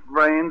Agency,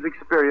 brains,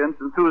 experience,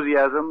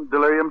 enthusiasm,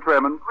 delirium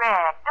tremens.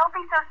 Rick, don't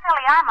be so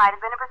silly. I might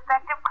have been a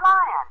prospective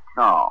client.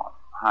 Oh,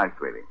 hi,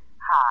 sweetie.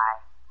 Hi.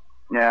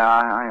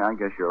 Yeah, I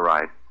guess you're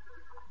right.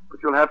 But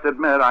you'll have to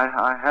admit,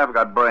 I have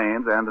got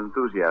brains and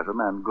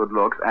enthusiasm and good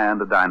looks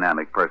and a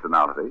dynamic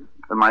personality.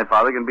 And my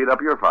father can beat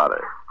up your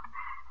father.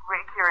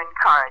 Rick, you're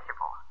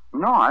incorrigible.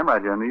 No, I'm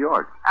right here in New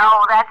York.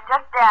 Oh, that's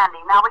just dandy.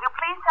 Now, will you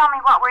please tell me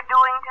what we're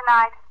doing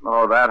tonight?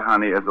 Oh, that,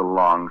 honey, is a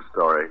long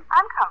story.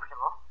 I'm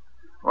comfortable.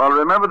 Well,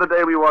 remember the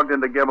day we walked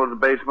into Gimbel's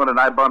basement and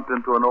I bumped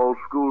into an old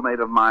schoolmate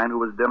of mine who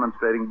was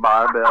demonstrating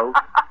barbells?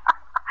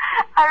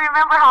 I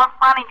remember how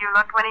funny you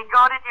looked when he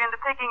goaded you into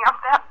picking up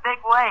that big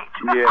weight.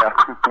 Yeah.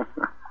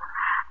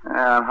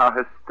 And how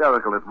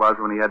hysterical it was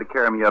when he had to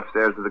carry me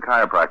upstairs to the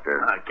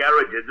chiropractor. I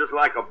carried you just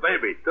like a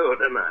baby, too,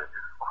 didn't I?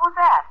 Who's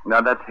that?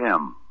 Now, that's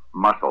him.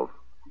 Muscles.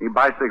 He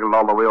bicycled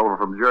all the way over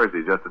from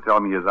Jersey just to tell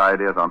me his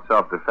ideas on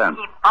self-defense.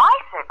 He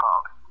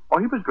bicycled? Oh,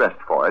 he was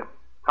dressed for it.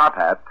 Top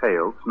hat,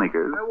 tail,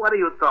 sneakers. What are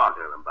you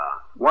talking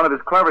about? One of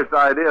his cleverest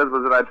ideas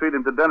was that I'd treat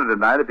him to dinner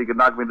tonight if he could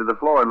knock me to the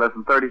floor in less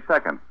than 30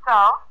 seconds.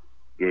 So?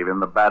 Gave him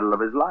the battle of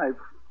his life.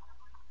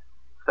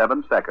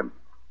 7 seconds.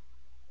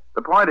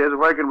 The point is,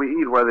 where can we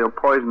eat where they'll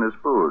poison his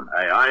food?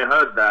 Hey, I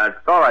heard that.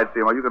 It's all right,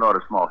 Seymour. You can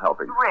order small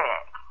helpings. Rick.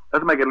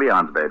 Let's make it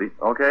Leon's, baby,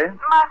 okay?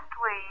 Must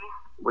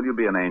we? Will you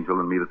be an angel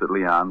and meet us at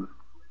Leon's?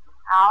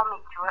 I'll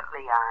meet you at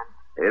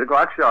Leon's. 8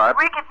 o'clock sharp.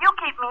 Rick, if you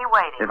keep me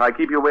waiting. If I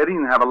keep you waiting,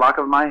 you can have a lock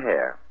of my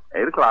hair.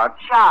 8 o'clock.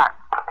 Sharp.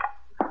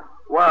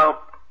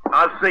 Well,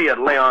 I'll see you at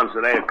Leon's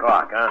at 8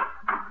 o'clock, huh?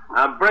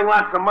 Bring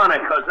lots of money,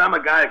 because I'm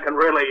a guy who can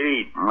really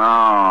eat. Oh,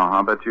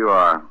 I'll bet you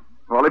are.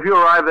 Well, if you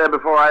arrive there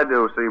before I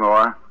do,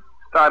 Seymour,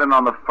 start in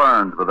on the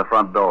ferns by the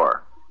front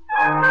door.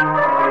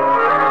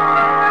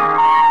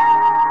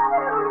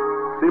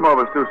 Seymour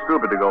was too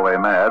stupid to go away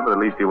mad, but at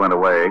least he went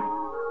away.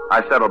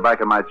 I settled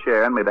back in my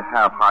chair and made a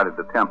half-hearted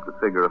attempt to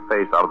figure a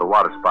face out of the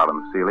water spout on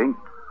the ceiling.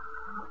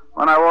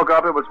 When I woke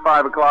up, it was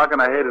 5 o'clock,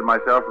 and I hated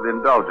myself for the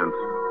indulgence.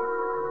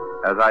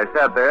 As I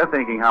sat there,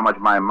 thinking how much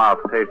my mouth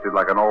tasted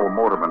like an old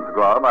motorman's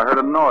glove, I heard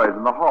a noise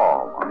in the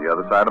hall on the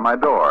other side of my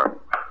door.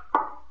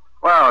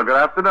 Well,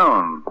 good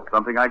afternoon.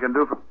 Something I can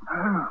do for...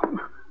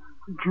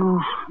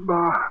 Juice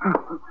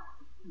bar.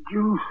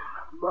 Juice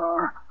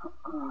bar.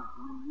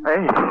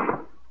 Hey.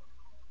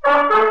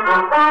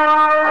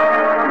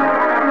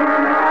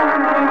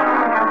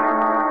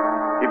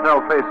 He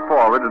fell face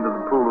forward into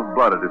the pool of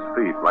blood at his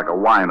feet, like a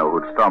wino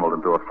who'd stumbled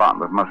into a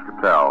fountain of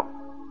muscatel.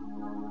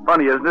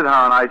 Funny, isn't it,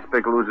 how an ice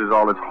pick loses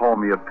all its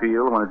homey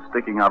appeal when it's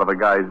sticking out of a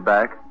guy's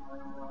back?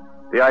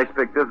 The ice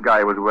pick this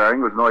guy was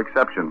wearing was no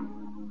exception.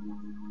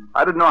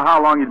 I didn't know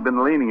how long he'd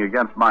been leaning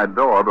against my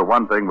door, but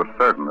one thing was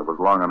certain: it was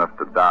long enough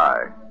to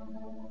die.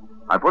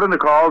 I put in a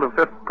call to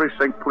 5th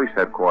Precinct Police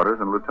Headquarters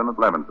and Lieutenant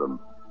Levinson.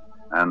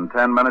 And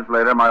 10 minutes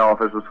later, my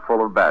office was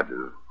full of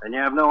badges. And you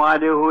have no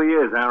idea who he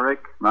is, huh, Rick?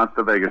 Not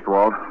the vaguest,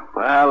 Walt.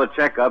 Well, the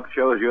checkup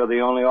shows you're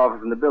the only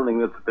office in the building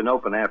that's been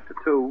open after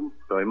 2,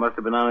 so he must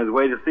have been on his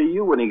way to see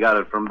you when he got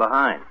it from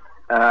behind.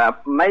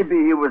 Maybe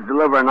he was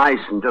delivering ice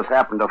and just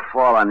happened to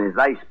fall on his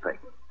ice pick.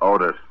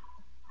 Otis.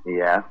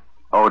 Yeah?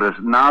 Otis,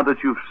 now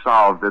that you've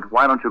solved it,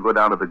 why don't you go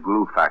down to the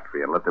glue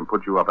factory and let them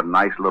put you up in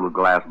nice little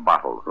glass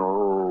bottles?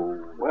 Oh.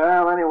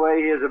 Well,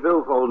 anyway, he has a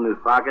billfold in his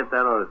pocket.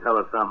 That ought to tell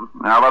us something.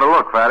 How about a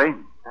look, Fatty?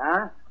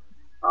 Huh?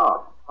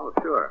 Oh,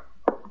 sure.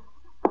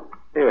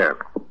 Here.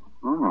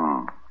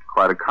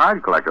 Quite a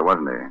card collector,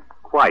 wasn't he?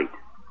 Quite.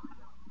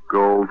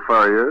 Gold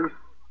Furriers,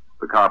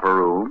 the Copper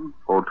Room,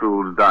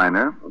 O'Toole's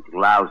Diner. It's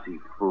lousy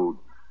food.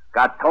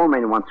 Got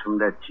ptomaine once from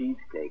that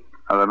cheesecake.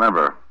 I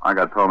remember. I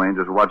got ptomaine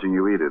just watching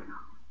you eat it.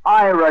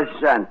 I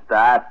resent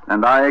that.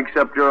 And I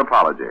accept your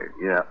apology.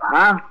 Yeah.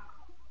 Huh?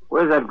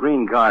 Where's that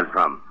green card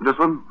from? This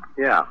one?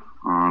 Yeah.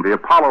 The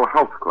Apollo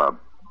Health Club.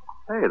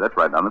 Hey, that's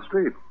right down the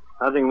street.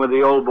 Nothing with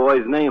the old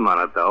boy's name on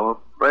it, though.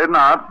 Afraid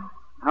not.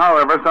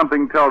 However,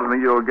 something tells me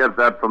you'll get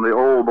that from the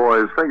old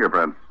boy's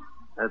fingerprints.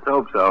 Let's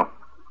hope so.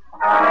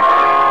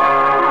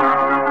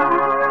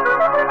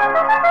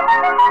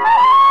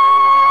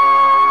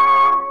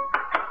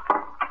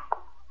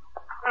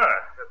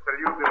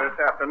 Salute this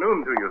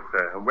afternoon to you,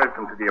 sir.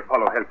 Welcome to the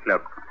Apollo Health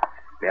Club.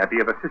 May I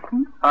be of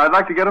assistance? I'd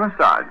like to get a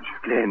massage.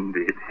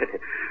 Splendid.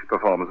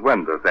 Performs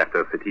wonders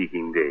after a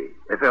fatiguing day.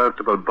 A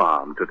veritable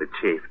balm to the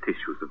chafed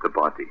tissues of the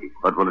body.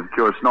 But will it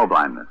cure snow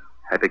blindness?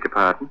 I beg your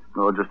pardon?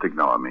 Oh, just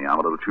ignore me. I'm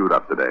a little chewed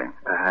up today.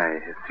 I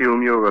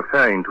assume you're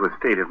referring to a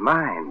state of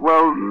mind.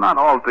 Well, not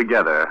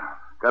altogether.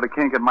 Got a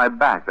kink in my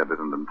back that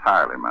isn't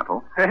entirely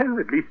mental. Well,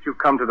 at least you've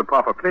come to the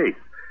proper place.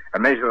 A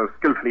measure of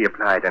skillfully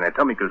applied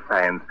anatomical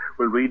science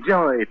will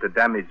regenerate the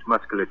damaged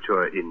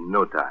musculature in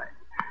no time.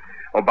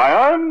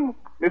 O'Brien?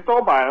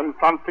 Mr. O'Brien,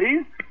 front,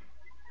 please.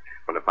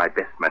 One of my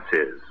best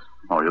masseurs.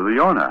 Oh, you're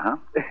the owner, huh?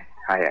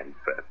 I am,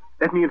 sir.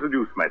 Let me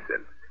introduce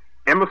myself.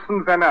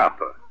 Emerson Van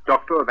Arthur,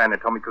 Doctor of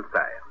Anatomical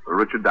Science.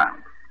 Richard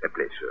Diamond. A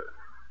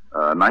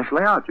pleasure. Nice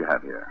layout you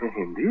have here.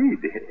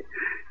 Indeed.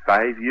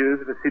 5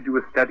 years of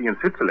assiduous study in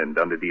Switzerland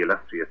under the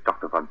illustrious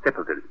Dr. von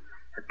Seppelville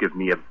has given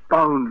me a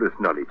boundless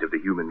knowledge of the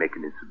human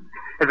mechanism.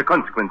 As a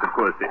consequence, of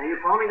course... Are you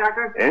calling me,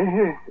 Doctor?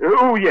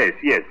 Oh, yes.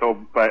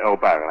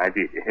 Byron, I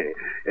did.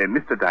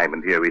 Mr.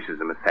 Diamond here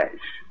wishes a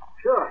massage.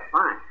 Sure,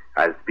 fine.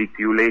 I'll speak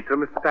to you later,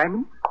 Mr.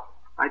 Diamond.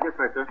 I just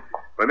heard, sir.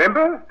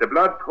 Remember, the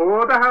blood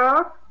toward the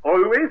heart,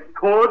 always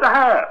toward the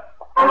heart.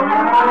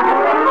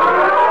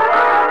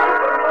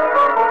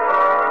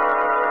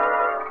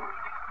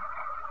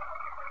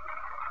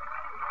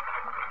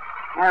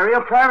 A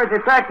real private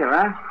detective,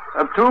 huh?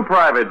 Too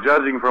private,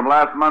 judging from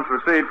last month's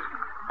receipts.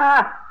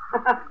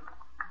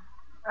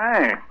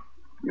 Hey,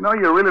 you know,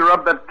 you really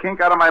rubbed that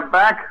kink out of my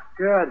back.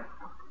 Good.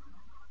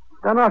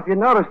 Don't know if you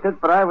noticed it,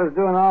 but I was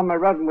doing all my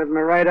rubbing with my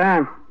right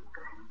arm.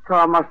 Tore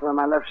a muscle on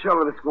my left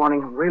shoulder this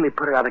morning. Really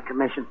put it out of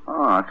commission.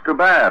 Oh, that's too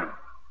bad.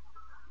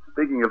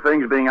 Speaking of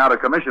things being out of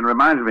commission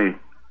reminds me,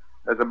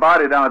 there's a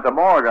body down at the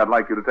morgue I'd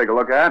like you to take a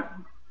look at.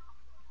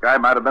 Guy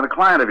might have been a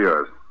client of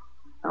yours.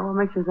 Oh, what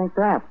makes you think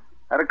that?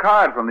 Had a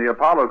card from the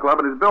Apollo Club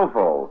in his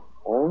billfold.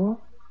 Oh?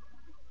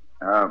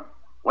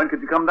 When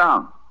could you come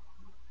down?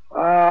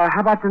 How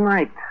about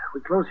tonight?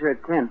 We close here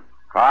at 10.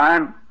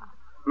 Fine.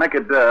 Make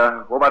it,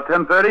 what about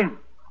 10:30?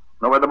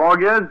 Know where the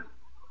morgue is?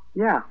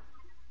 Yeah.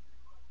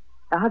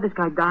 How'd this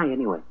guy die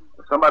anyway?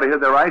 Somebody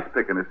hid their ice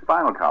pick in his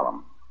spinal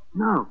column.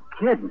 No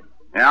kidding.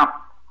 Yeah.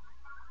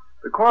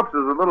 The corpse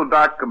is a little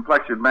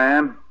dark-complexioned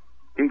man.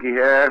 Kinky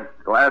hair,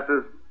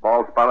 glasses,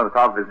 bald spot on the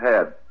top of his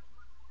head.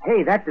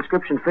 Hey, that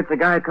description fits a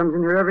guy who comes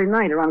in here every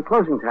night around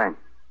closing time.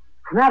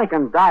 Fanatic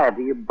on diet.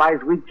 He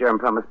buys wheat germ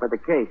from us by the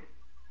case.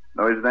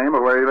 Know his name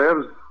or where he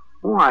lives?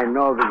 Oh, I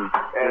know that.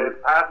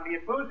 Pardon the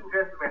opposing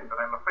gentlemen, but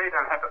I'm afraid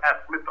I'll have to ask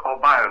Mr.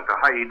 O'Brien to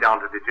hurry down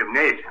to the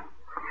gymnasium.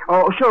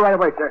 Oh, sure, right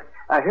away, sir.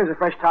 Here's a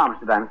fresh towel,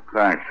 Mr. Diamond.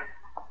 Thanks.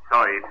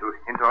 Sorry to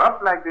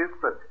interrupt like this,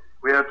 but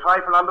we're a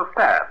trifle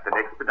understaffed, and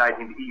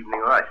expediting the evening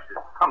rush is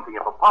something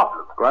of a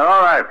problem. Well,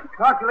 all right.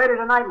 Talk to you later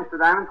tonight, Mr.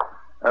 Diamond.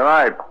 All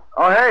right.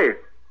 Oh, hey,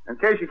 in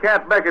case you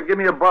can't make it, give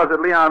me a buzz at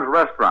Leon's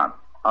restaurant.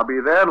 I'll be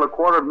there till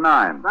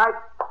 9:15. Right.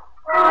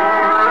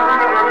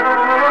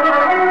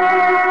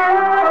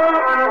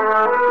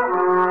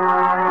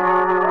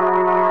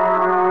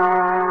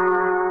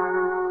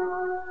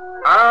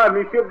 Ah,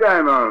 Monsieur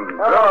Diamond.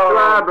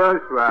 Hello.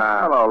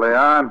 Bonsoir. Hello,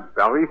 Leon.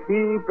 Par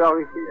ici, par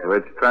ici.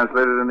 Which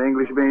translated into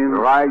English means?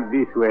 Right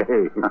this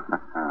way.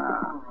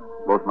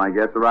 Both my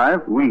guests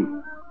arrived? Oui.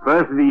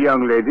 First the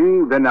young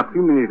lady, then a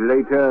few minutes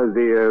later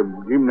the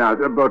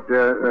gymnast. But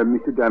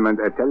Mr. Diamond,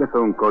 a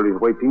telephone call is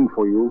waiting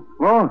for you.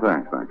 Oh,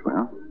 thanks,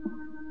 Leon.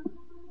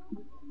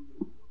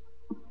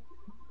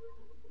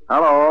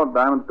 Hello,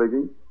 Diamond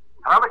speaking.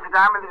 Hello, Mr.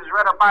 Diamond. This is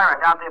Red O'Brien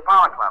down at the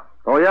Apollo Club.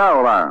 Oh, yeah,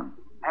 O'Brien.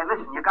 Hey,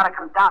 listen, you gotta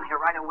come down here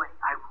right away.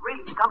 I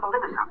really stumbled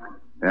into something.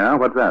 Yeah,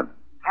 what's that?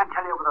 Can't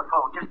tell you over the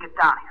phone. Just get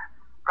down here.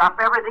 Drop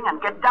everything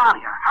and get down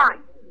here. Hurry.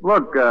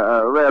 Look,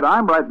 Red,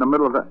 I'm right in the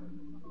middle of the...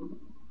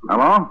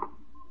 Hello?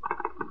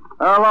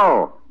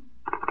 Hello?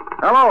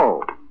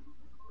 Hello?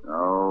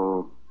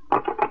 Oh.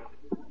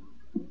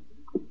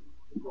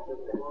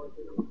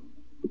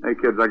 Hey,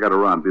 kids, I gotta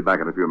run. Be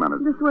back in a few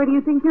minutes. Just where do you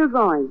think you're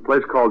going?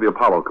 Place called the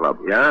Apollo Club.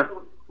 Yeah?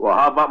 Well,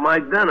 how about my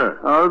dinner?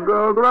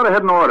 Go right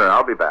ahead and order.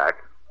 I'll be back.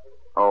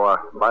 Oh,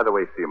 by the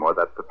way, Seymour,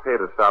 that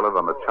potato salad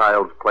on the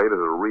child's plate is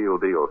a real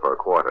deal for a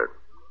quarter.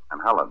 And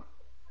Helen,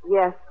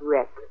 Yes,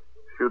 Rick.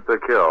 shoot the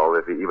kill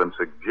if he even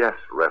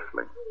suggests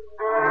wrestling.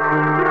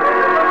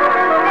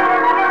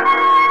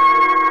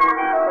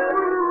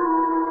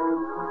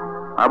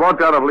 I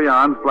walked out of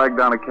Leon's, flagged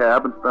down a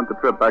cab, and spent the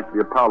trip back to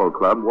the Apollo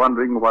Club,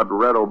 wondering what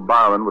Red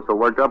O'Brien was so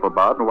worked up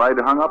about and why he'd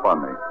hung up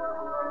on me.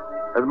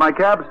 As my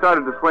cab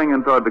started to swing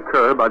in toward the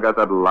curb, I got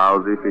that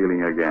lousy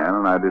feeling again,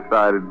 and I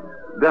decided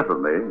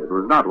definitely it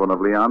was not one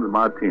of Leon's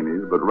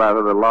martinis, but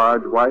rather the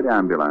large white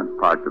ambulance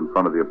parked in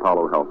front of the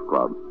Apollo Health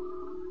Club.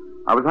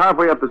 I was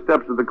halfway up the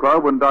steps of the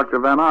club when Dr.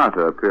 Van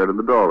Arta appeared in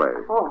the doorway.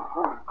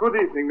 Oh, good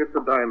evening,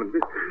 Mr. Diamond.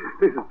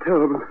 This is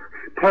terrible.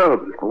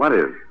 Terrible. What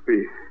is?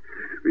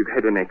 We've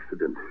had an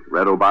accident.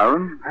 Red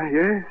O'Brien?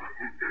 Yes.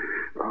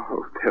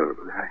 Oh,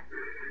 terrible.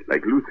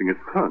 Like losing a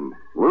son.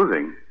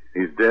 Losing?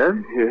 He's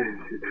dead? Yes.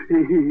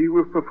 He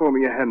was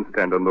performing a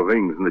handstand on the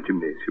rings in the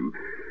gymnasium.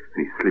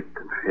 And he slipped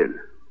and fell.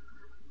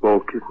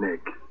 Broke his neck.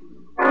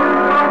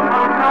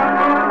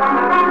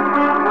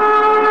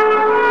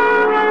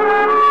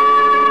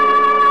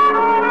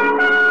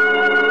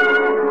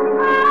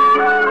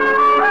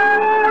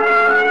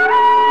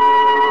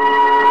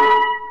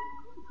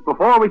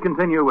 Before we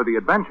continue with the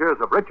adventures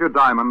of Richard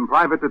Diamond,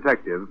 private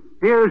detective,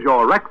 here's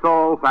your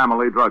Rexall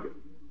family druggist.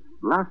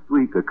 Last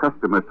week, a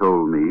customer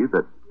told me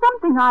that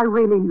Something I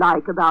really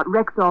like about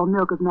Rexall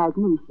Milk of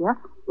Magnesia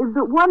is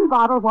that one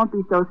bottle won't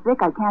be so thick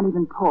I can't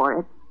even pour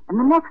it, and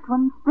the next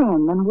one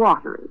thin and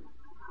watery.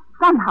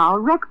 Somehow,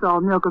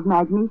 Rexall Milk of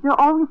Magnesia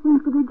always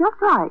seems to be just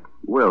right.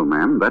 well,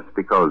 ma'am, that's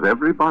because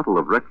every bottle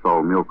of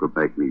Rexall Milk of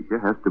Magnesia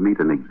has to meet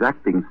an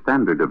exacting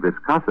standard of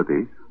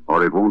viscosity,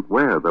 or it won't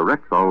wear the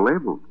Rexall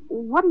label.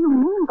 What do you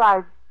mean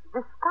by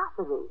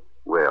viscosity?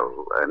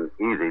 Well, an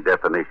easy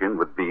definition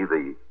would be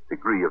the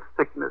degree of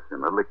thickness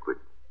in a liquid.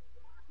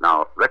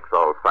 Now,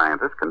 Rexall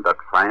scientists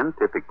conduct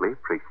scientifically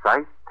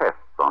precise tests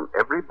on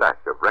every batch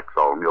of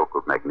Rexall Milk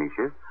of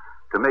Magnesia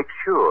to make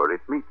sure it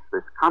meets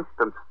this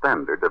constant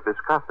standard of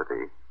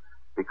viscosity,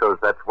 because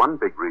that's one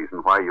big reason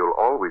why you'll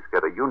always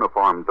get a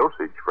uniform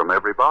dosage from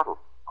every bottle.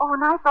 Oh,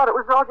 and I thought it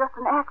was all just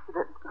an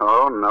accident.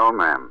 Oh, no,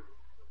 ma'am.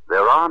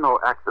 There are no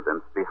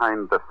accidents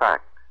behind the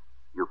fact.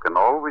 You can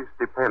always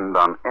depend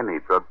on any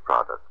drug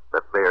product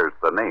that bears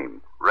the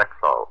name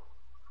Rexall.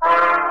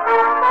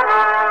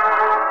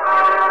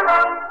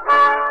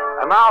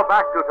 And now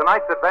back to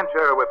tonight's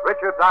adventure with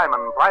Richard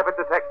Diamond, private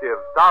detective,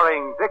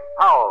 starring Dick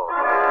Powell.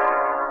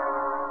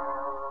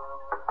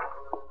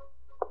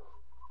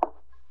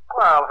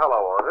 Well,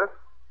 hello, Otis.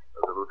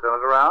 Is the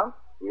lieutenant around?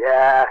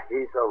 Yeah,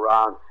 he's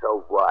around,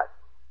 so what?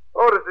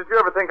 Otis, did you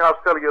ever think how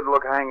silly you'd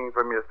look hanging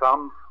from your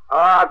thumbs?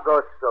 Ah, go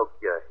soak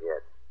your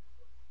head.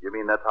 You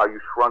mean that's how you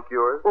shrunk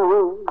yours?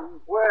 Ooh.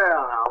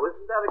 Well, now,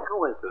 isn't that a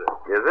coincidence?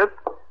 Is it?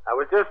 I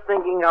was just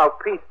thinking how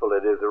peaceful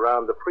it is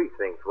around the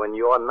precinct when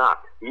you're not.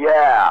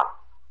 Yeah.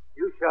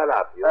 You shut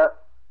up, you.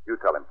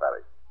 You tell him,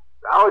 Fatty.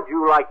 How would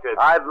you like to...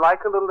 I'd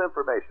like a little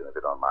information, if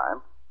you don't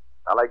mind.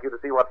 I'd like you to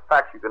see what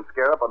facts you can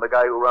scare up on the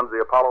guy who runs the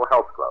Apollo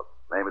Health Club.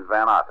 His name is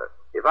Van Arthur.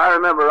 If I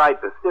remember right,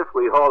 the stiff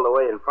we hauled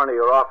away in front of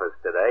your office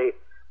today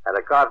had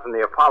a card from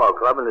the Apollo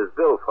Club in his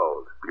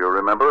billfold. You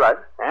remember right?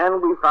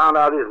 And we found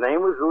out his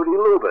name was Rudy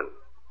Lubin.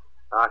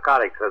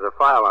 Narcotics has a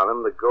file on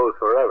him that goes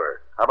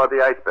forever. How about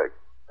the ice pick?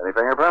 Any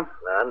fingerprints?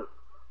 None.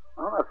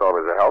 Well, that's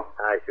always a help.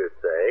 I should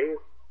say.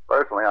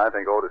 Personally, I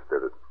think Otis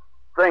did it.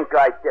 Think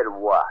I did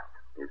what?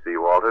 You see,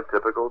 Walter,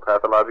 typical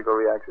pathological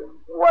reaction.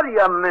 What do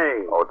you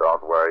mean? Oh,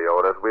 don't worry,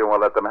 Otis. We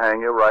won't let them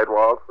hang you, right,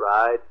 Walt?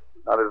 Right.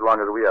 Not as long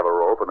as we have a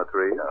rope and a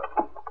tree.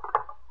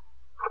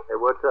 Hey,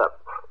 what's up?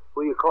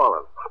 Who you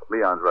calling?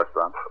 Leon's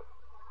restaurant.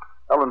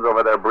 Ellen's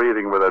over there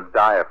breathing with a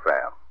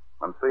diaphragm.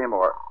 And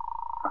Seymour...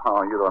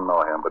 Oh, you don't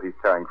know him, but he's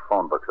tearing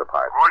phone books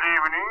apart. Good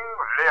evening,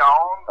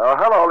 Leon. Oh,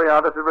 hello,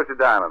 Leon. This is Richard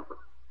Diamond.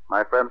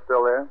 My friend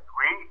still there?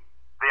 Oui.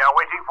 They are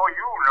waiting for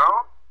you, no?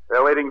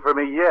 They're waiting for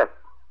me, yes.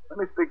 Let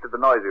me speak to the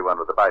noisy one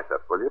with the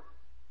biceps, will you?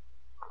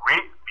 Oui,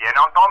 bien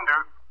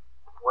entendu.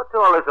 What's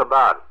all this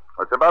about?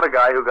 It's about a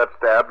guy who got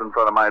stabbed in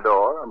front of my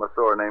door, a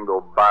masseur named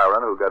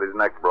O'Byron who got his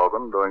neck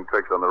broken doing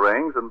tricks on the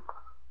rings, and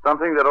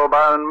something that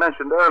O'Byron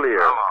mentioned earlier.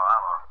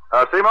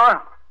 Hello.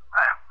 Seymour?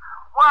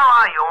 Where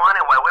are you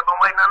anyway? We've been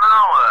waiting an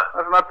hour.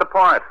 That's not the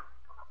point.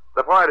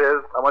 The point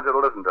is, I want you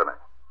to listen to me.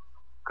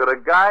 Could a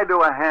guy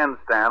do a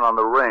handstand on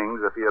the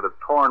rings if he had a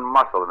torn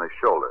muscle in his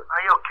shoulder?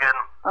 Are you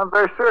kidding? I'm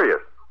very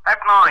serious.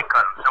 Heck no, he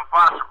couldn't. It's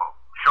impossible.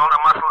 Shoulder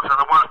muscles are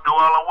the ones who do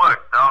all the work.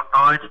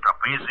 Deltoids,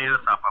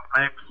 trapezius, upper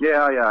pecs.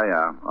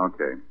 Yeah.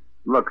 Okay.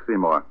 Look,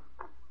 Seymour,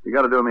 you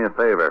got to do me a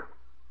favor.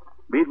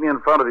 Meet me in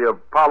front of the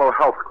Apollo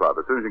Health Club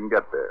as soon as you can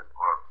get there.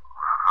 Well,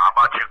 how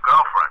about your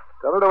girlfriend?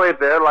 Tell her to wait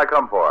there till I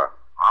come for her.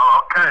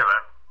 Oh, okay,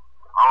 then.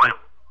 Only,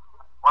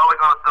 what are we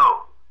going to do?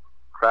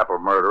 Trap or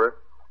murder her.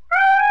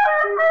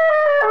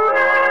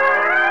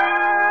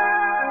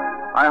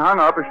 I hung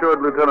up, assured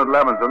Lieutenant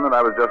Levinson that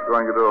I was just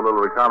going to do a little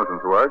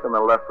reconnaissance work, and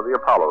then left for the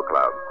Apollo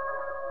Club.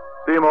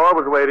 Seymour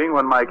was waiting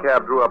when my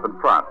cab drew up in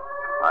front.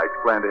 I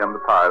explained to him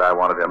the part I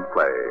wanted him to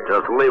play.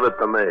 Just leave it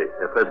to me.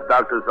 If this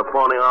doctor's a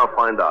phony, I'll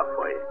find out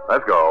for you.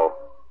 Let's go.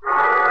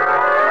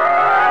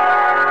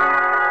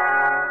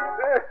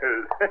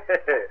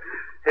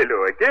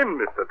 Hello again,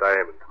 Mr.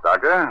 Diamond.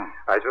 Doctor?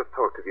 I just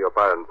talked to the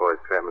O'Brien boys'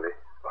 family.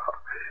 Oh,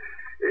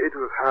 it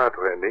was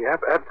heart-rending,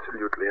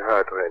 absolutely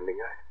heart-rending.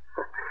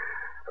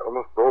 I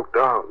almost broke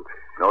down.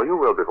 No, you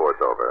will before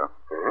it's over.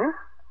 Huh?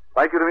 I'd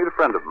like you to meet a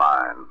friend of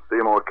mine,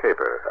 Seymour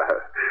Caper.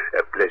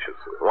 A pleasure,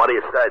 sir. What do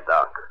you say,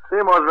 Doc?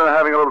 Seymour's been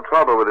having a little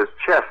trouble with his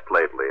chest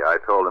lately. I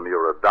told him you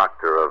were a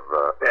doctor of...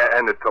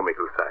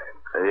 anatomical science.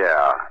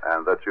 Yeah,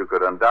 and that you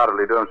could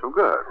undoubtedly do him some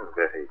good.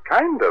 Very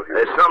kind of you.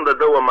 There's something to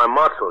do with my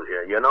muscles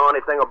here. You know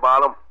anything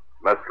about them?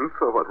 Muscles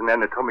are what an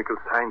anatomical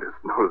scientist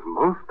knows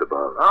most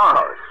about.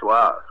 Oh,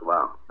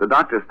 swell. The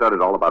doctor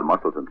studied all about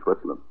muscles in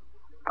Switzerland.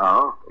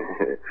 Oh?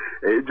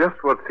 Just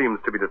what seems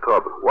to be the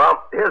trouble. Well,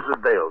 here's the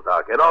deal,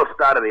 Doc. It all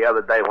started the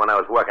other day when I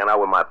was working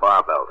out with my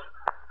barbells.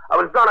 I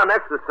was doing an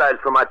exercise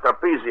for my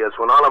trapezius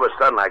when all of a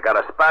sudden I got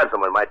a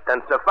spasm in my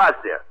tensor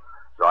fascia.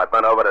 So I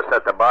bent over to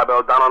set the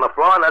barbell down on the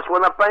floor, and that's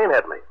when the pain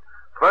hit me.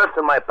 First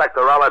in my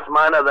pectoralis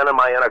minor, then in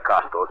my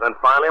intercostals, and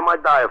finally in my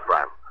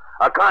diaphragm.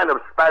 A kind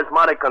of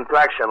spasmodic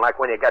contraction like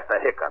when you get the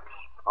hiccups.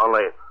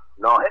 Only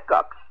no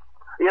hiccups.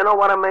 You know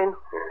what I mean?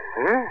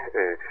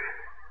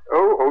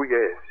 Oh,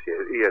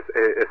 yes.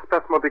 A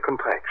spasmodic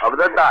contraction. Of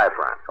the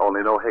diaphragm.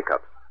 Only no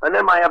hiccups. And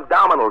then my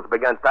abdominals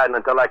began tightening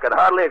until I could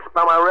hardly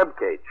expel my rib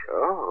cage.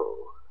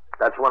 Oh.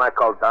 That's when I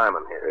called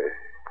Diamond here.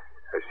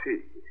 I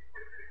see.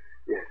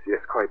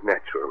 Yes, quite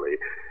naturally.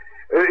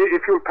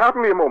 If you'll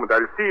pardon me a moment,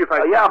 I'll see if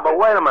I... Yeah, but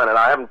wait a minute.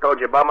 I haven't told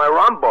you about my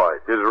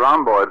rhomboid. His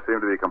rhomboid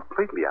seemed to be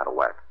completely out of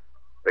whack.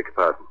 Beg your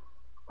pardon.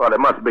 Well, it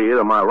must be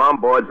either my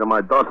rhomboids or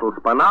my dorsal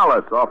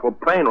spinalis. Awful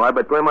pain right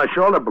between my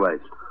shoulder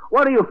blades.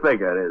 What do you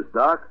figure it is,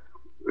 Doc?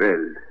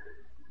 Well,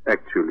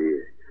 actually,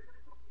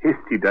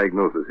 hasty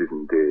diagnosis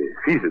isn't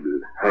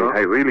feasible. Huh? I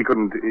really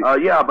couldn't...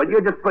 Yeah, but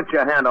you just put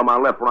your hand on my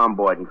left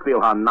rhomboid and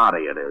feel how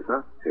knotty it is,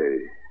 huh?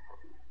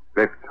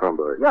 Left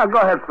rhomboid. Yeah, go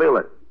ahead, feel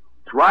it.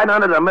 It's right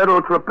under the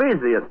middle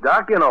trapezius,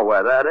 Doc. You know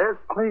where that is.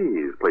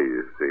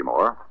 Please,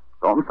 Seymour.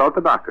 Don't insult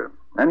the doctor.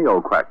 Any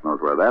old quack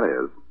knows where that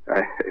is.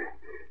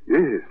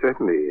 Yes,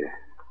 certainly.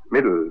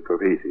 Middle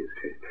trapezius.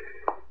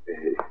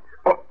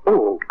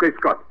 Great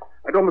Scott.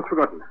 I'd almost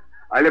forgotten.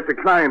 I left a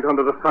client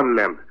under the sun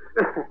lamp.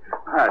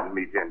 Pardon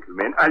me,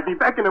 gentlemen. I'll be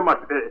back in a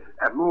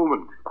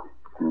moment.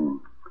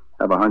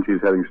 Have a hunch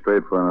he's heading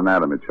straight for an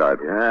anatomy chart.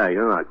 Yeah,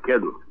 you're not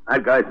kidding.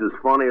 That guy's as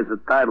funny as the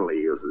title he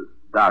uses.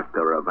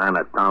 Doctor of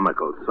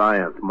Anatomical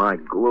Science. My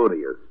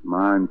gluteus.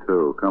 Mine,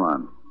 too. Come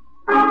on.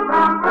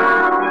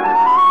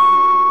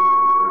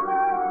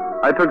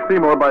 I took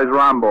Seymour by his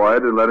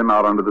rhomboid and led him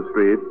out onto the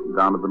street,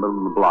 down to the middle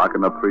of the block,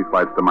 and up 3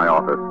 flights to my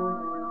office.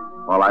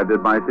 While I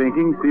did my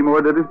thinking,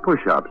 Seymour did his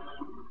push-ups.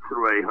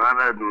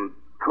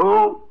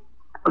 302.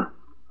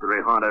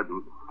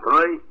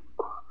 303.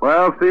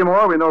 Well,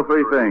 Seymour, we know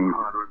 3 things.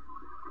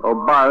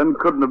 O'Brien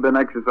couldn't have been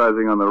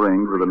exercising on the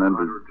rings with an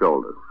injured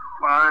shoulder.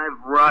 5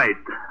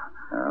 right.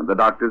 And the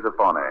doctor's a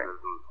phony. 6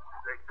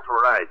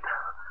 right.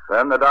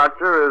 Then the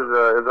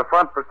doctor is a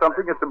front for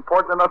something that's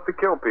important enough to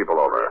kill people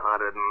over.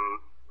 300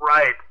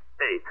 right.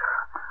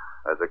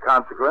 8. As a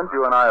consequence,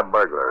 you and I are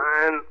burglars.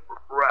 And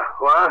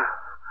what?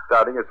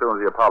 Starting as soon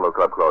as the Apollo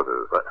Club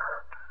closes. But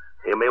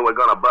you mean we're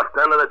going to bust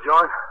into the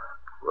joint?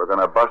 We're going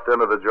to bust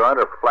into the joint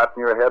or flatten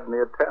your head in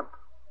the attempt.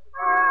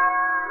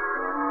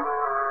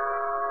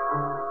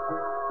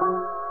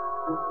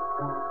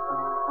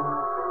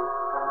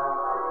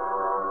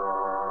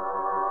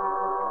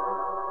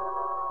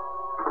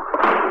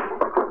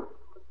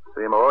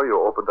 Seymour, you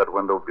opened that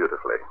window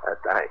beautifully.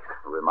 Thanks.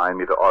 Remind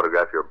me to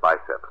autograph your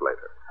biceps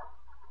later.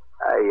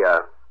 Hey,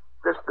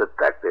 this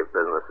detective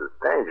business is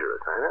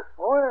dangerous, ain't it?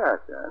 Oh,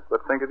 yes.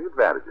 But think of the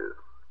advantages.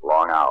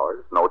 Long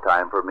hours, no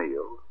time for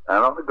meals.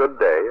 And on a good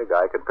day, a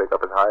guy can pick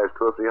up as high as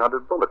 200 or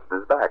 300 bullets in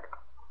his back.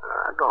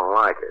 I don't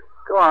like it.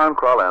 Go on,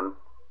 crawl in.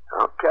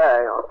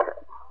 Okay.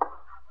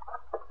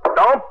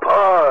 Don't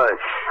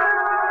push.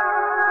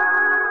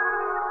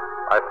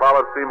 I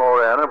followed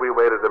Seymour in, and we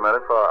waited a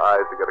minute for our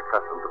eyes to get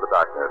accustomed to the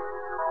darkness.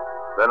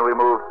 Then we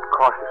moved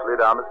cautiously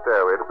down the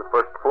stairway to the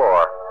first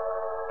floor.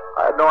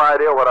 I had no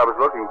idea what I was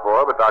looking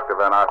for, but Dr.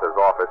 Van Arthur's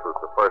office was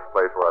the first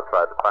place where I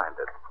tried to find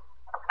it.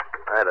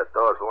 Hey, the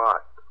door's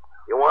locked.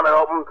 You want it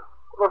opened?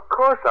 Well, of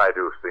course I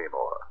do,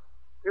 Seymour.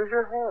 Use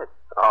your head.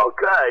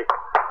 Okay.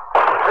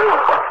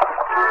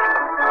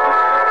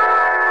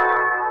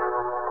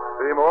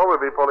 Seymour will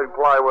be pulling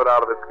plywood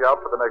out of the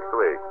scalp for the next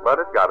week, but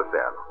it got us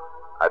in.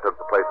 I took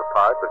the place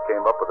apart, but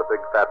came up with a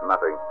big fat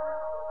nothing.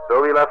 So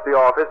we left the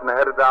office and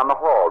headed down the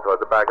hall toward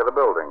the back of the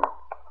building.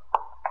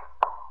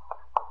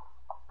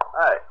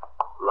 Hey,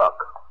 look.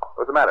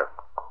 What's the matter?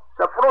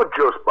 It's a fruit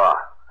juice bar.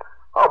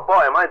 Oh,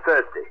 boy, am I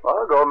thirsty.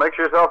 Well, go mix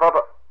yourself up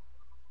a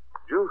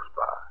juice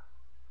bar.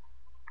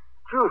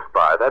 Juice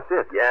bar, that's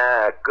it.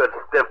 Yeah, good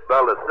stiff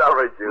belt of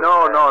celery juice.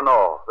 No.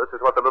 This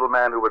is what the little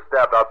man who was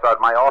stabbed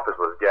outside my office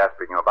was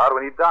gasping about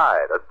when he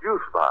died. A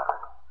juice bar.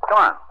 Come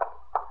on.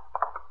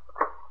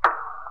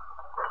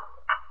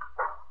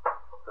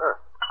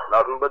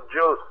 Nothing but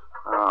juice.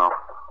 Oh.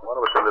 I wonder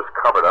what's in this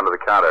cupboard under the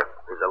counter.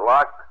 Is it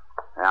locked?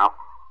 Yeah.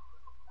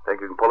 Think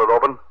you can pull it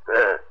open?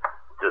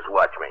 Just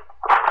watch me.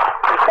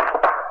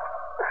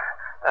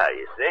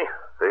 You see?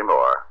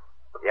 Seymour.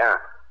 Yeah.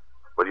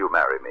 Will you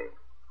marry me?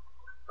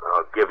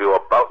 I'll give you a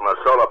belt and a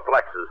solar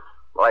plexus.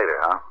 Later,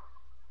 huh?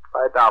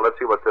 Right now, let's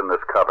see what's in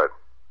this cupboard.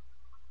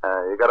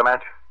 You got a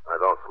match? I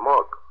don't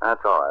smoke.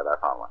 That's all right. I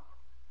found one.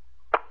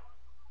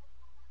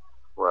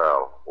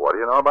 Well, what do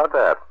you know about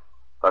that?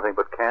 Nothing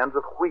but cans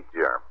of wheat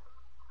germ.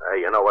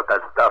 Hey, you know what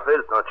that stuff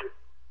is, don't you?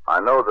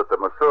 I know that the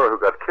masseur who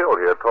got killed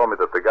here told me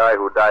that the guy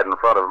who died in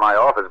front of my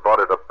office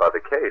brought it up by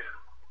the case.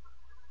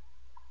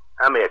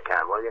 Hand me a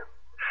can, will you?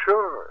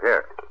 Sure.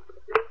 Here.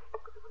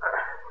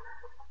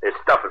 This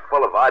stuff is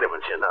full of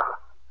vitamins, you know.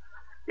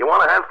 You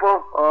want a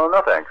handful? Oh,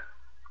 no thanks.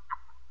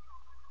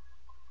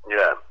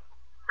 Yeah.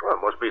 Well,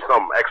 it must be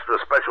some extra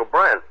special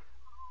brand.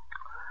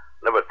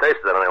 Never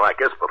tasted anything like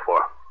this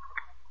before.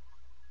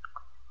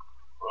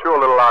 Chew a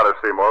little louder,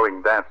 Seymour. We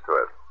can dance to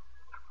it.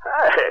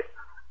 Hey.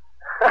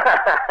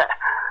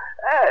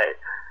 Hey.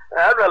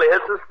 That really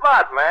hits the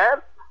spot,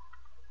 man.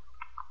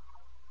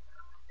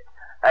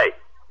 Hey,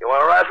 you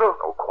want to wrestle?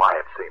 Oh,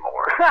 quiet,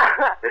 Seymour.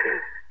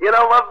 You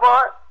know what,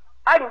 boy?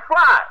 I can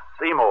fly.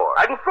 Seymour.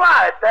 I can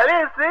fly. That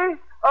is, see?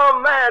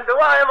 Oh, man, do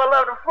I ever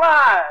love to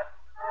fly.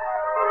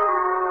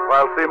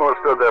 While Seymour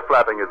stood there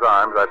flapping his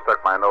arms, I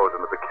stuck my nose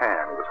into the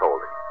can he was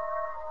holding.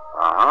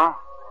 Uh-huh.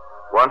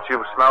 Once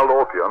you've smelled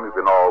opium, you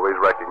can always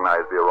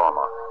recognize the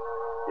aroma,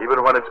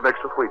 even when it's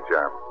mixed with wheat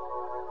germ.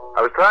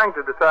 I was trying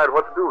to decide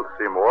what to do with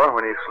Seymour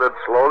when he slid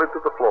slowly to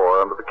the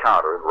floor under the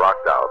counter and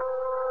rocked out.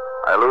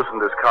 I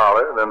loosened his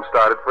collar and then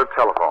started for a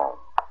telephone.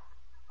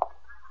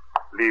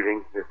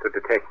 Leaving, Mr.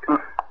 Detective.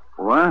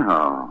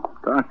 Wow.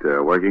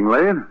 Doctor, working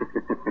late?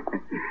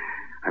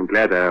 I'm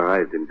glad I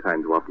arrived in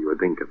time to offer you a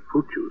drink of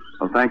fruit juice.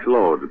 Well, thanks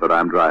loads, but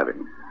I'm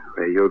driving.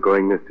 Where you're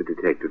going, Mr.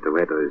 Detective, the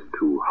weather is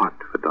too hot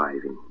for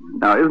driving.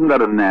 Now, isn't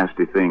that a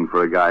nasty thing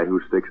for a guy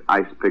who sticks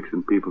ice picks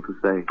in people to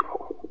say?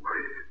 Oh,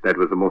 that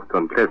was the most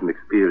unpleasant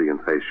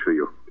experience, I assure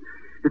you.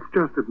 It's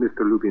just that Mr.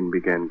 Lubin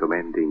began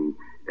demanding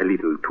a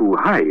little too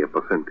high a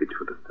percentage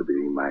for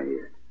distributing my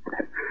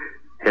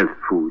health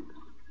foods.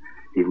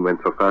 Even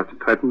went so far as to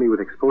threaten me with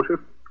exposure.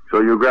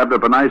 So you grabbed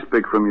up an ice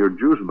pick from your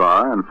juice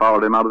bar and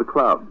followed him out of the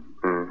club?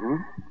 Mm-hmm.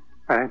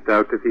 I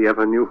doubt if he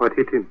ever knew what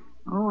hit him.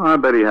 Oh, I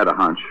bet he had a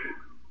hunch.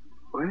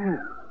 Well,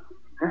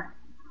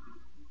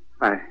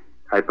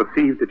 I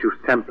perceive that you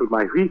sampled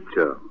my wheat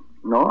germ.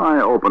 No,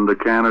 I opened a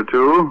can or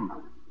two.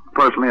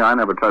 Personally, I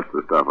never touched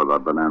the stuff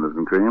without bananas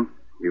and cream.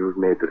 You've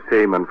made the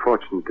same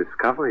unfortunate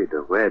discovery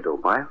the Red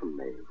O'Brien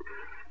made.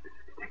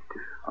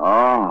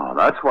 Oh,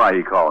 that's why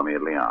he called me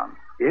at Leon.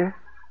 Yes,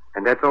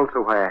 and that's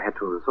also why I had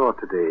to resort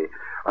to the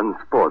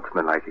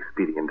unsportsmanlike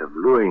expedient of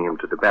luring him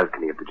to the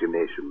balcony of the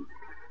gymnasium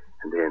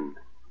and then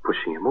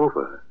pushing him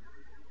over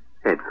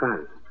head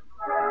first.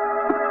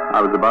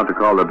 I was about to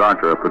call the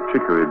doctor a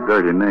particularly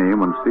dirty name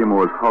when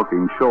Seymour's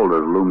hulking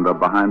shoulders loomed up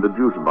behind the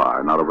juice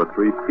bar, not over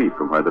 3 feet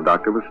from where the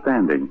doctor was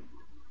standing.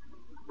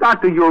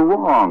 Doctor, you're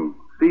wrong.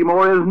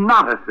 Seymour is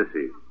not a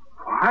sissy.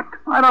 What?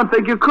 I don't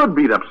think you could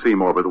beat up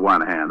Seymour with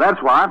one hand.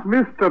 That's what.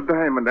 Mr.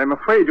 Diamond, I'm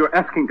afraid you're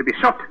asking to be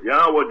shot.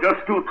 Yeah, well,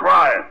 just to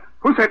try it.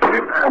 Who said...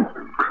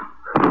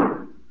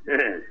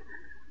 Yes.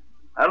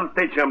 I'll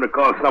teach him to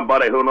call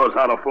somebody who knows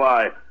how to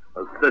fly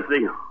a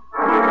sissy.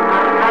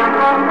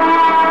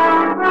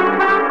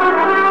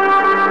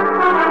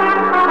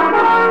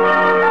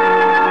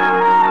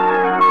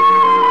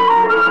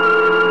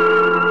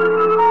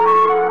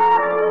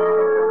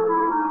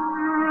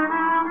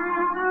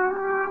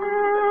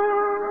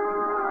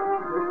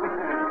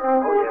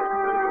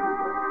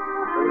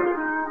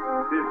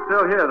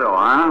 Still here, though,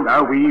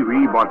 huh?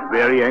 Oui, but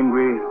very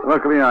angry.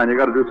 Look, Leon, you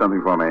got to do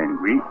something for me.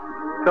 Oui?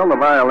 Tell the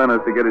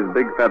violinist to get his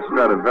big fat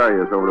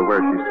Stradivarius over to where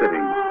she's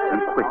sitting.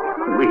 And quick.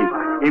 Oui,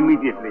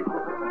 immediately.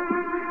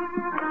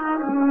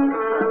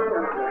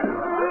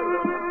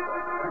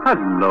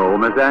 Hello,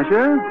 Miss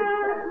Asher.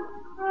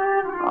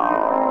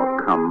 Oh,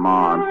 come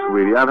on,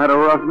 sweetie. I've had a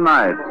rough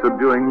night.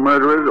 Subduing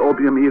murderers,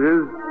 opium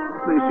eaters.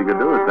 Least you could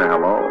do is say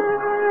hello.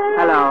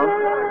 Hello.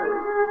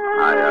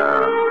 I,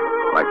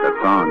 like that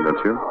song,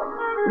 don't you?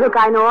 Look,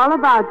 I know all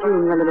about you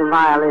and your little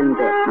violin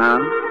bit.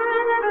 Huh?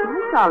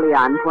 I saw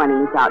Leon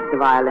pointing us out to the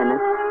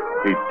violinist.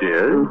 He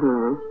did?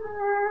 Mm-hmm.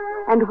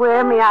 And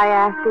where, may I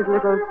ask, is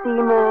little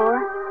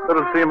Seymour?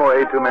 Little Seymour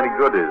ate too many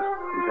goodies.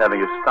 He's having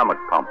his stomach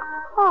pumped.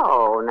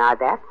 Oh, now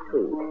that's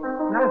sweet.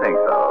 I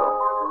think so.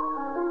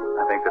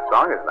 I think the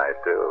song is nice,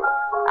 too.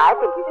 I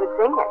think you should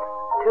sing it,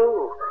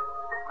 too.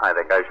 I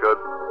think I should,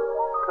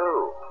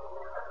 too.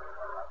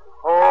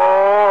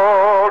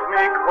 Hold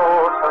me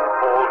close and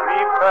hold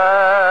me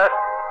fast,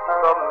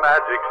 the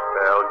magic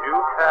spell you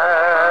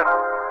cast.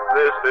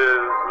 This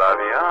is La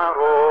Vie en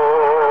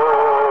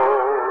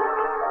Rose.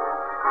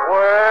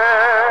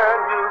 When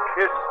you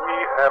kiss me,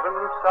 heaven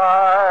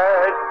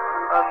sighs,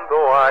 and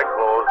though I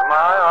close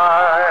my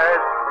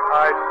eyes,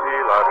 I see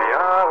La Vie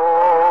en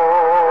Rose.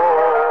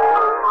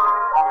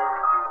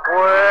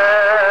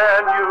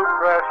 When you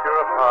press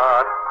your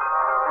heart,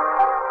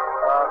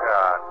 oh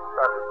God,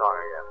 start the song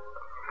again.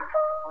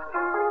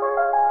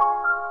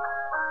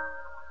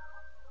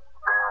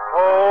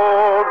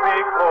 Hold me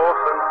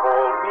close and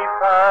hold me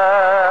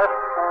fast,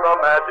 the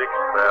magic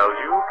spell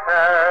you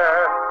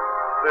cast.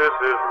 This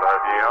is La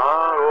Vie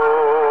en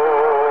Rose.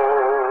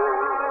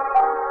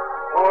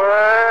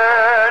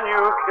 When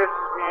you kiss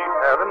me,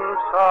 heaven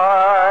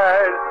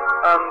sighs,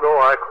 and though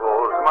I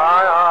close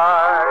my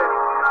eyes,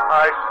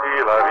 I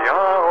see La Vie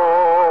en Rose.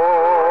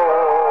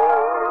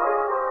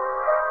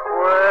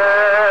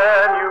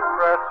 When you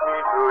press me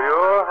to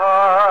your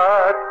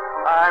heart,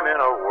 I'm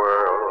in a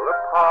world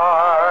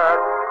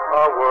apart,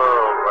 a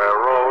world where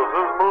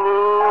roses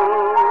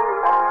bloom.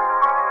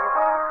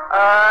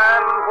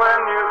 And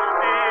when you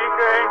speak,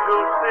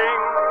 angels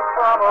sing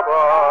from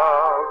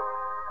above.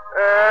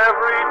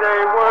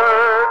 Everyday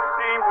words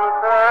seem to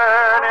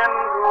turn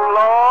into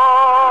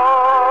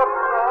love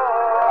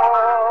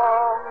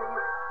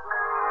songs.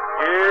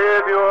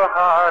 Give your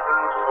heart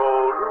and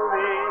soul to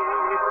me,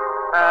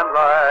 and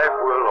life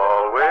will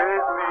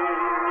always be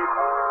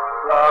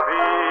La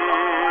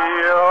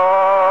Vie en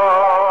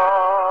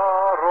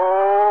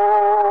Rose.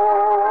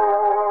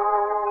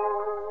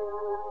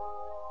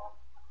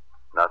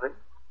 Nothing?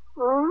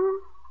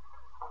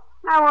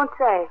 I won't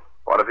say.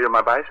 Want to feel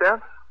my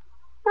biceps?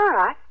 All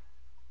right.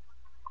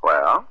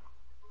 Well?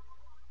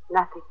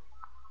 Nothing.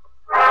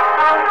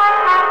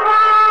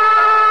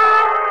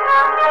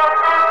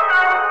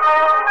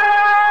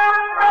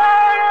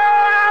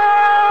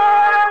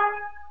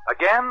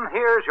 Again,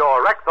 here's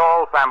your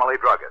Rexall family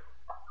druggist.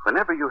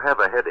 Whenever you have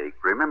a headache,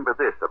 remember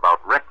this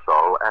about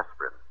Rexall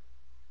aspirin.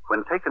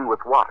 When taken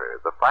with water,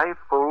 the 5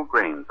 full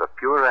grains of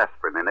pure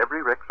aspirin in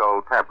every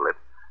Rexall tablet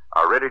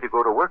are ready to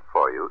go to work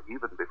for you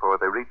even before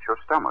they reach your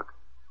stomach.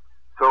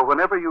 So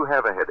whenever you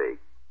have a headache,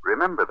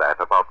 remember that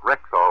about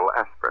Rexall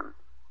aspirin.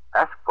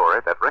 Ask for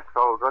it at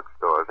Rexall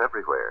drugstores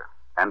everywhere.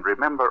 And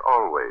remember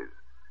always,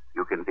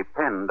 you can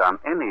depend on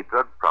any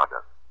drug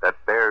product that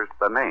bears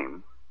the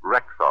name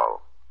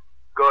Rexall.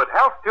 Good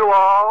health to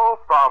all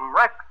from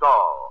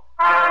Rexall.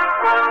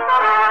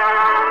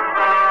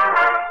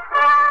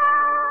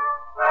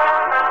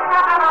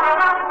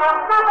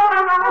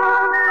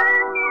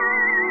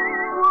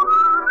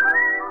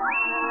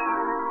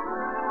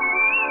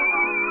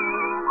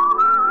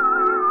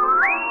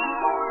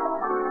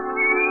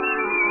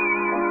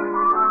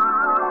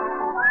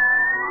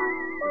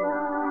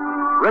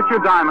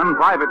 Richard Diamond,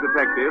 Private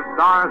Detective,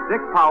 stars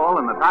Dick Powell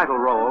in the title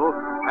role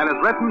and is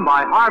written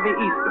by Harvey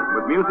Easton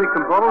with music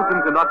composed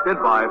and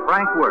conducted by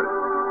Frank Worth.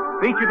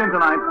 Featured in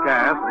tonight's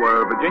cast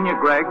were Virginia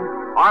Gregg,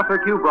 Arthur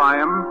Q.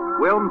 Bryan,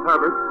 Wilm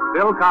Turbot,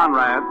 Bill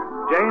Conrad,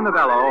 Jay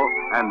Novello,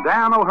 and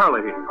Dan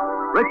O'Herlihy.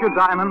 Richard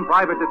Diamond,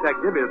 Private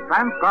Detective, is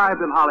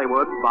transcribed in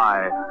Hollywood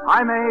by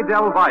Jaime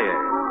Del Valle.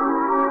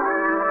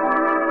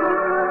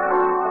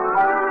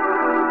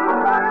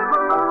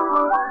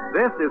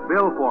 This is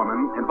Bill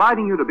Foreman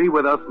inviting you to be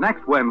with us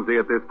next Wednesday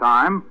at this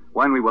time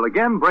when we will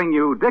again bring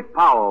you Dick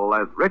Powell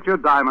as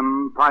Richard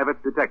Diamond,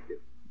 Private Detective.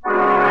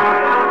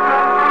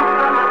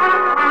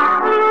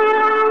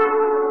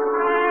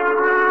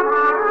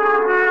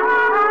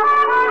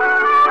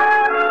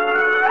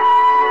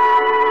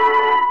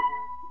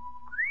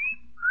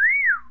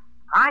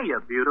 Hiya,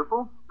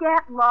 beautiful.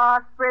 Get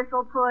lost,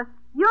 Bristlepuss.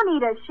 You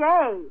need a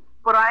shave.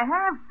 But I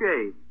have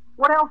shaved.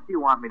 What else do you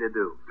want me to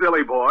do?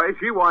 Silly boy,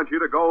 she wants you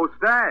to go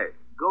Stag.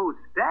 Go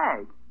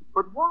Stag?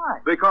 But why?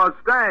 Because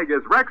Stag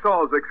is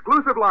Rexall's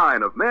exclusive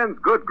line of men's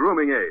good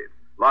grooming aids.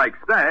 Like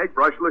Stag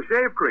Brushless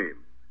Shave Cream.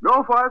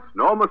 No fuss,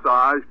 no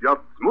massage,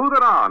 just smooth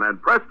it on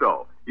and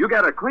presto, you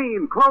get a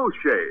clean, close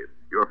shave.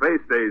 Your face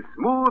stays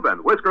smooth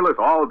and whiskerless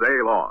all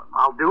day long.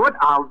 I'll do it.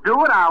 I'll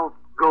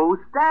go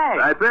Stag.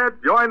 That's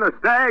it. Join the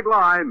Stag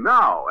line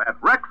now at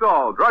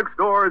Rexall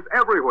drugstores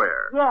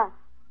everywhere. Yes,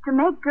 to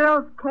make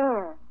girls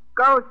care.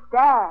 Go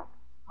Stag.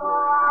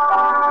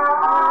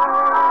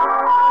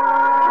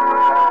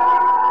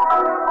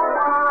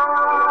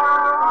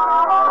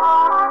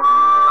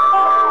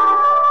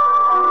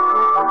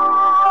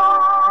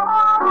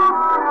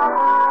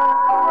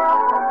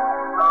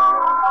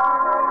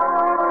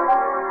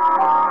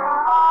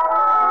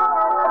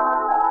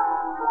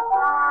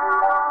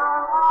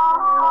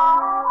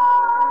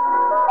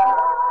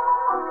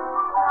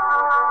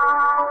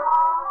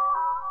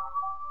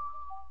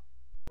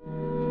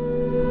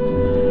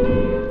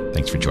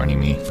 Thanks for joining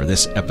me for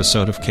this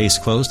episode of Case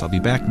Closed. I'll be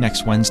back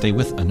next Wednesday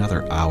with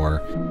another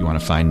hour. If you want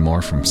to find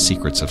more from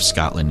Secrets of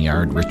Scotland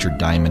Yard, Richard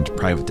Diamond,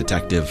 Private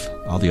Detective,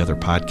 all the other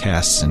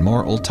podcasts, and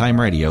more old-time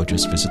radio,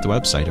 just visit the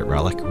website at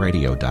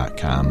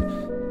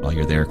relicradio.com. While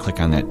you're there, click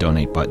on that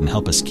donate button.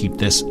 Help us keep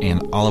this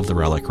and all of the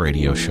Relic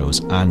Radio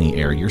shows on the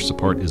air. Your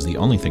support is the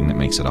only thing that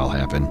makes it all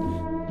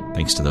happen.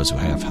 Thanks to those who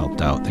have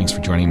helped out. Thanks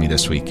for joining me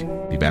this week.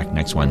 Be back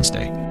next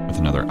Wednesday with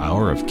another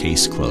hour of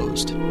Case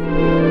Closed.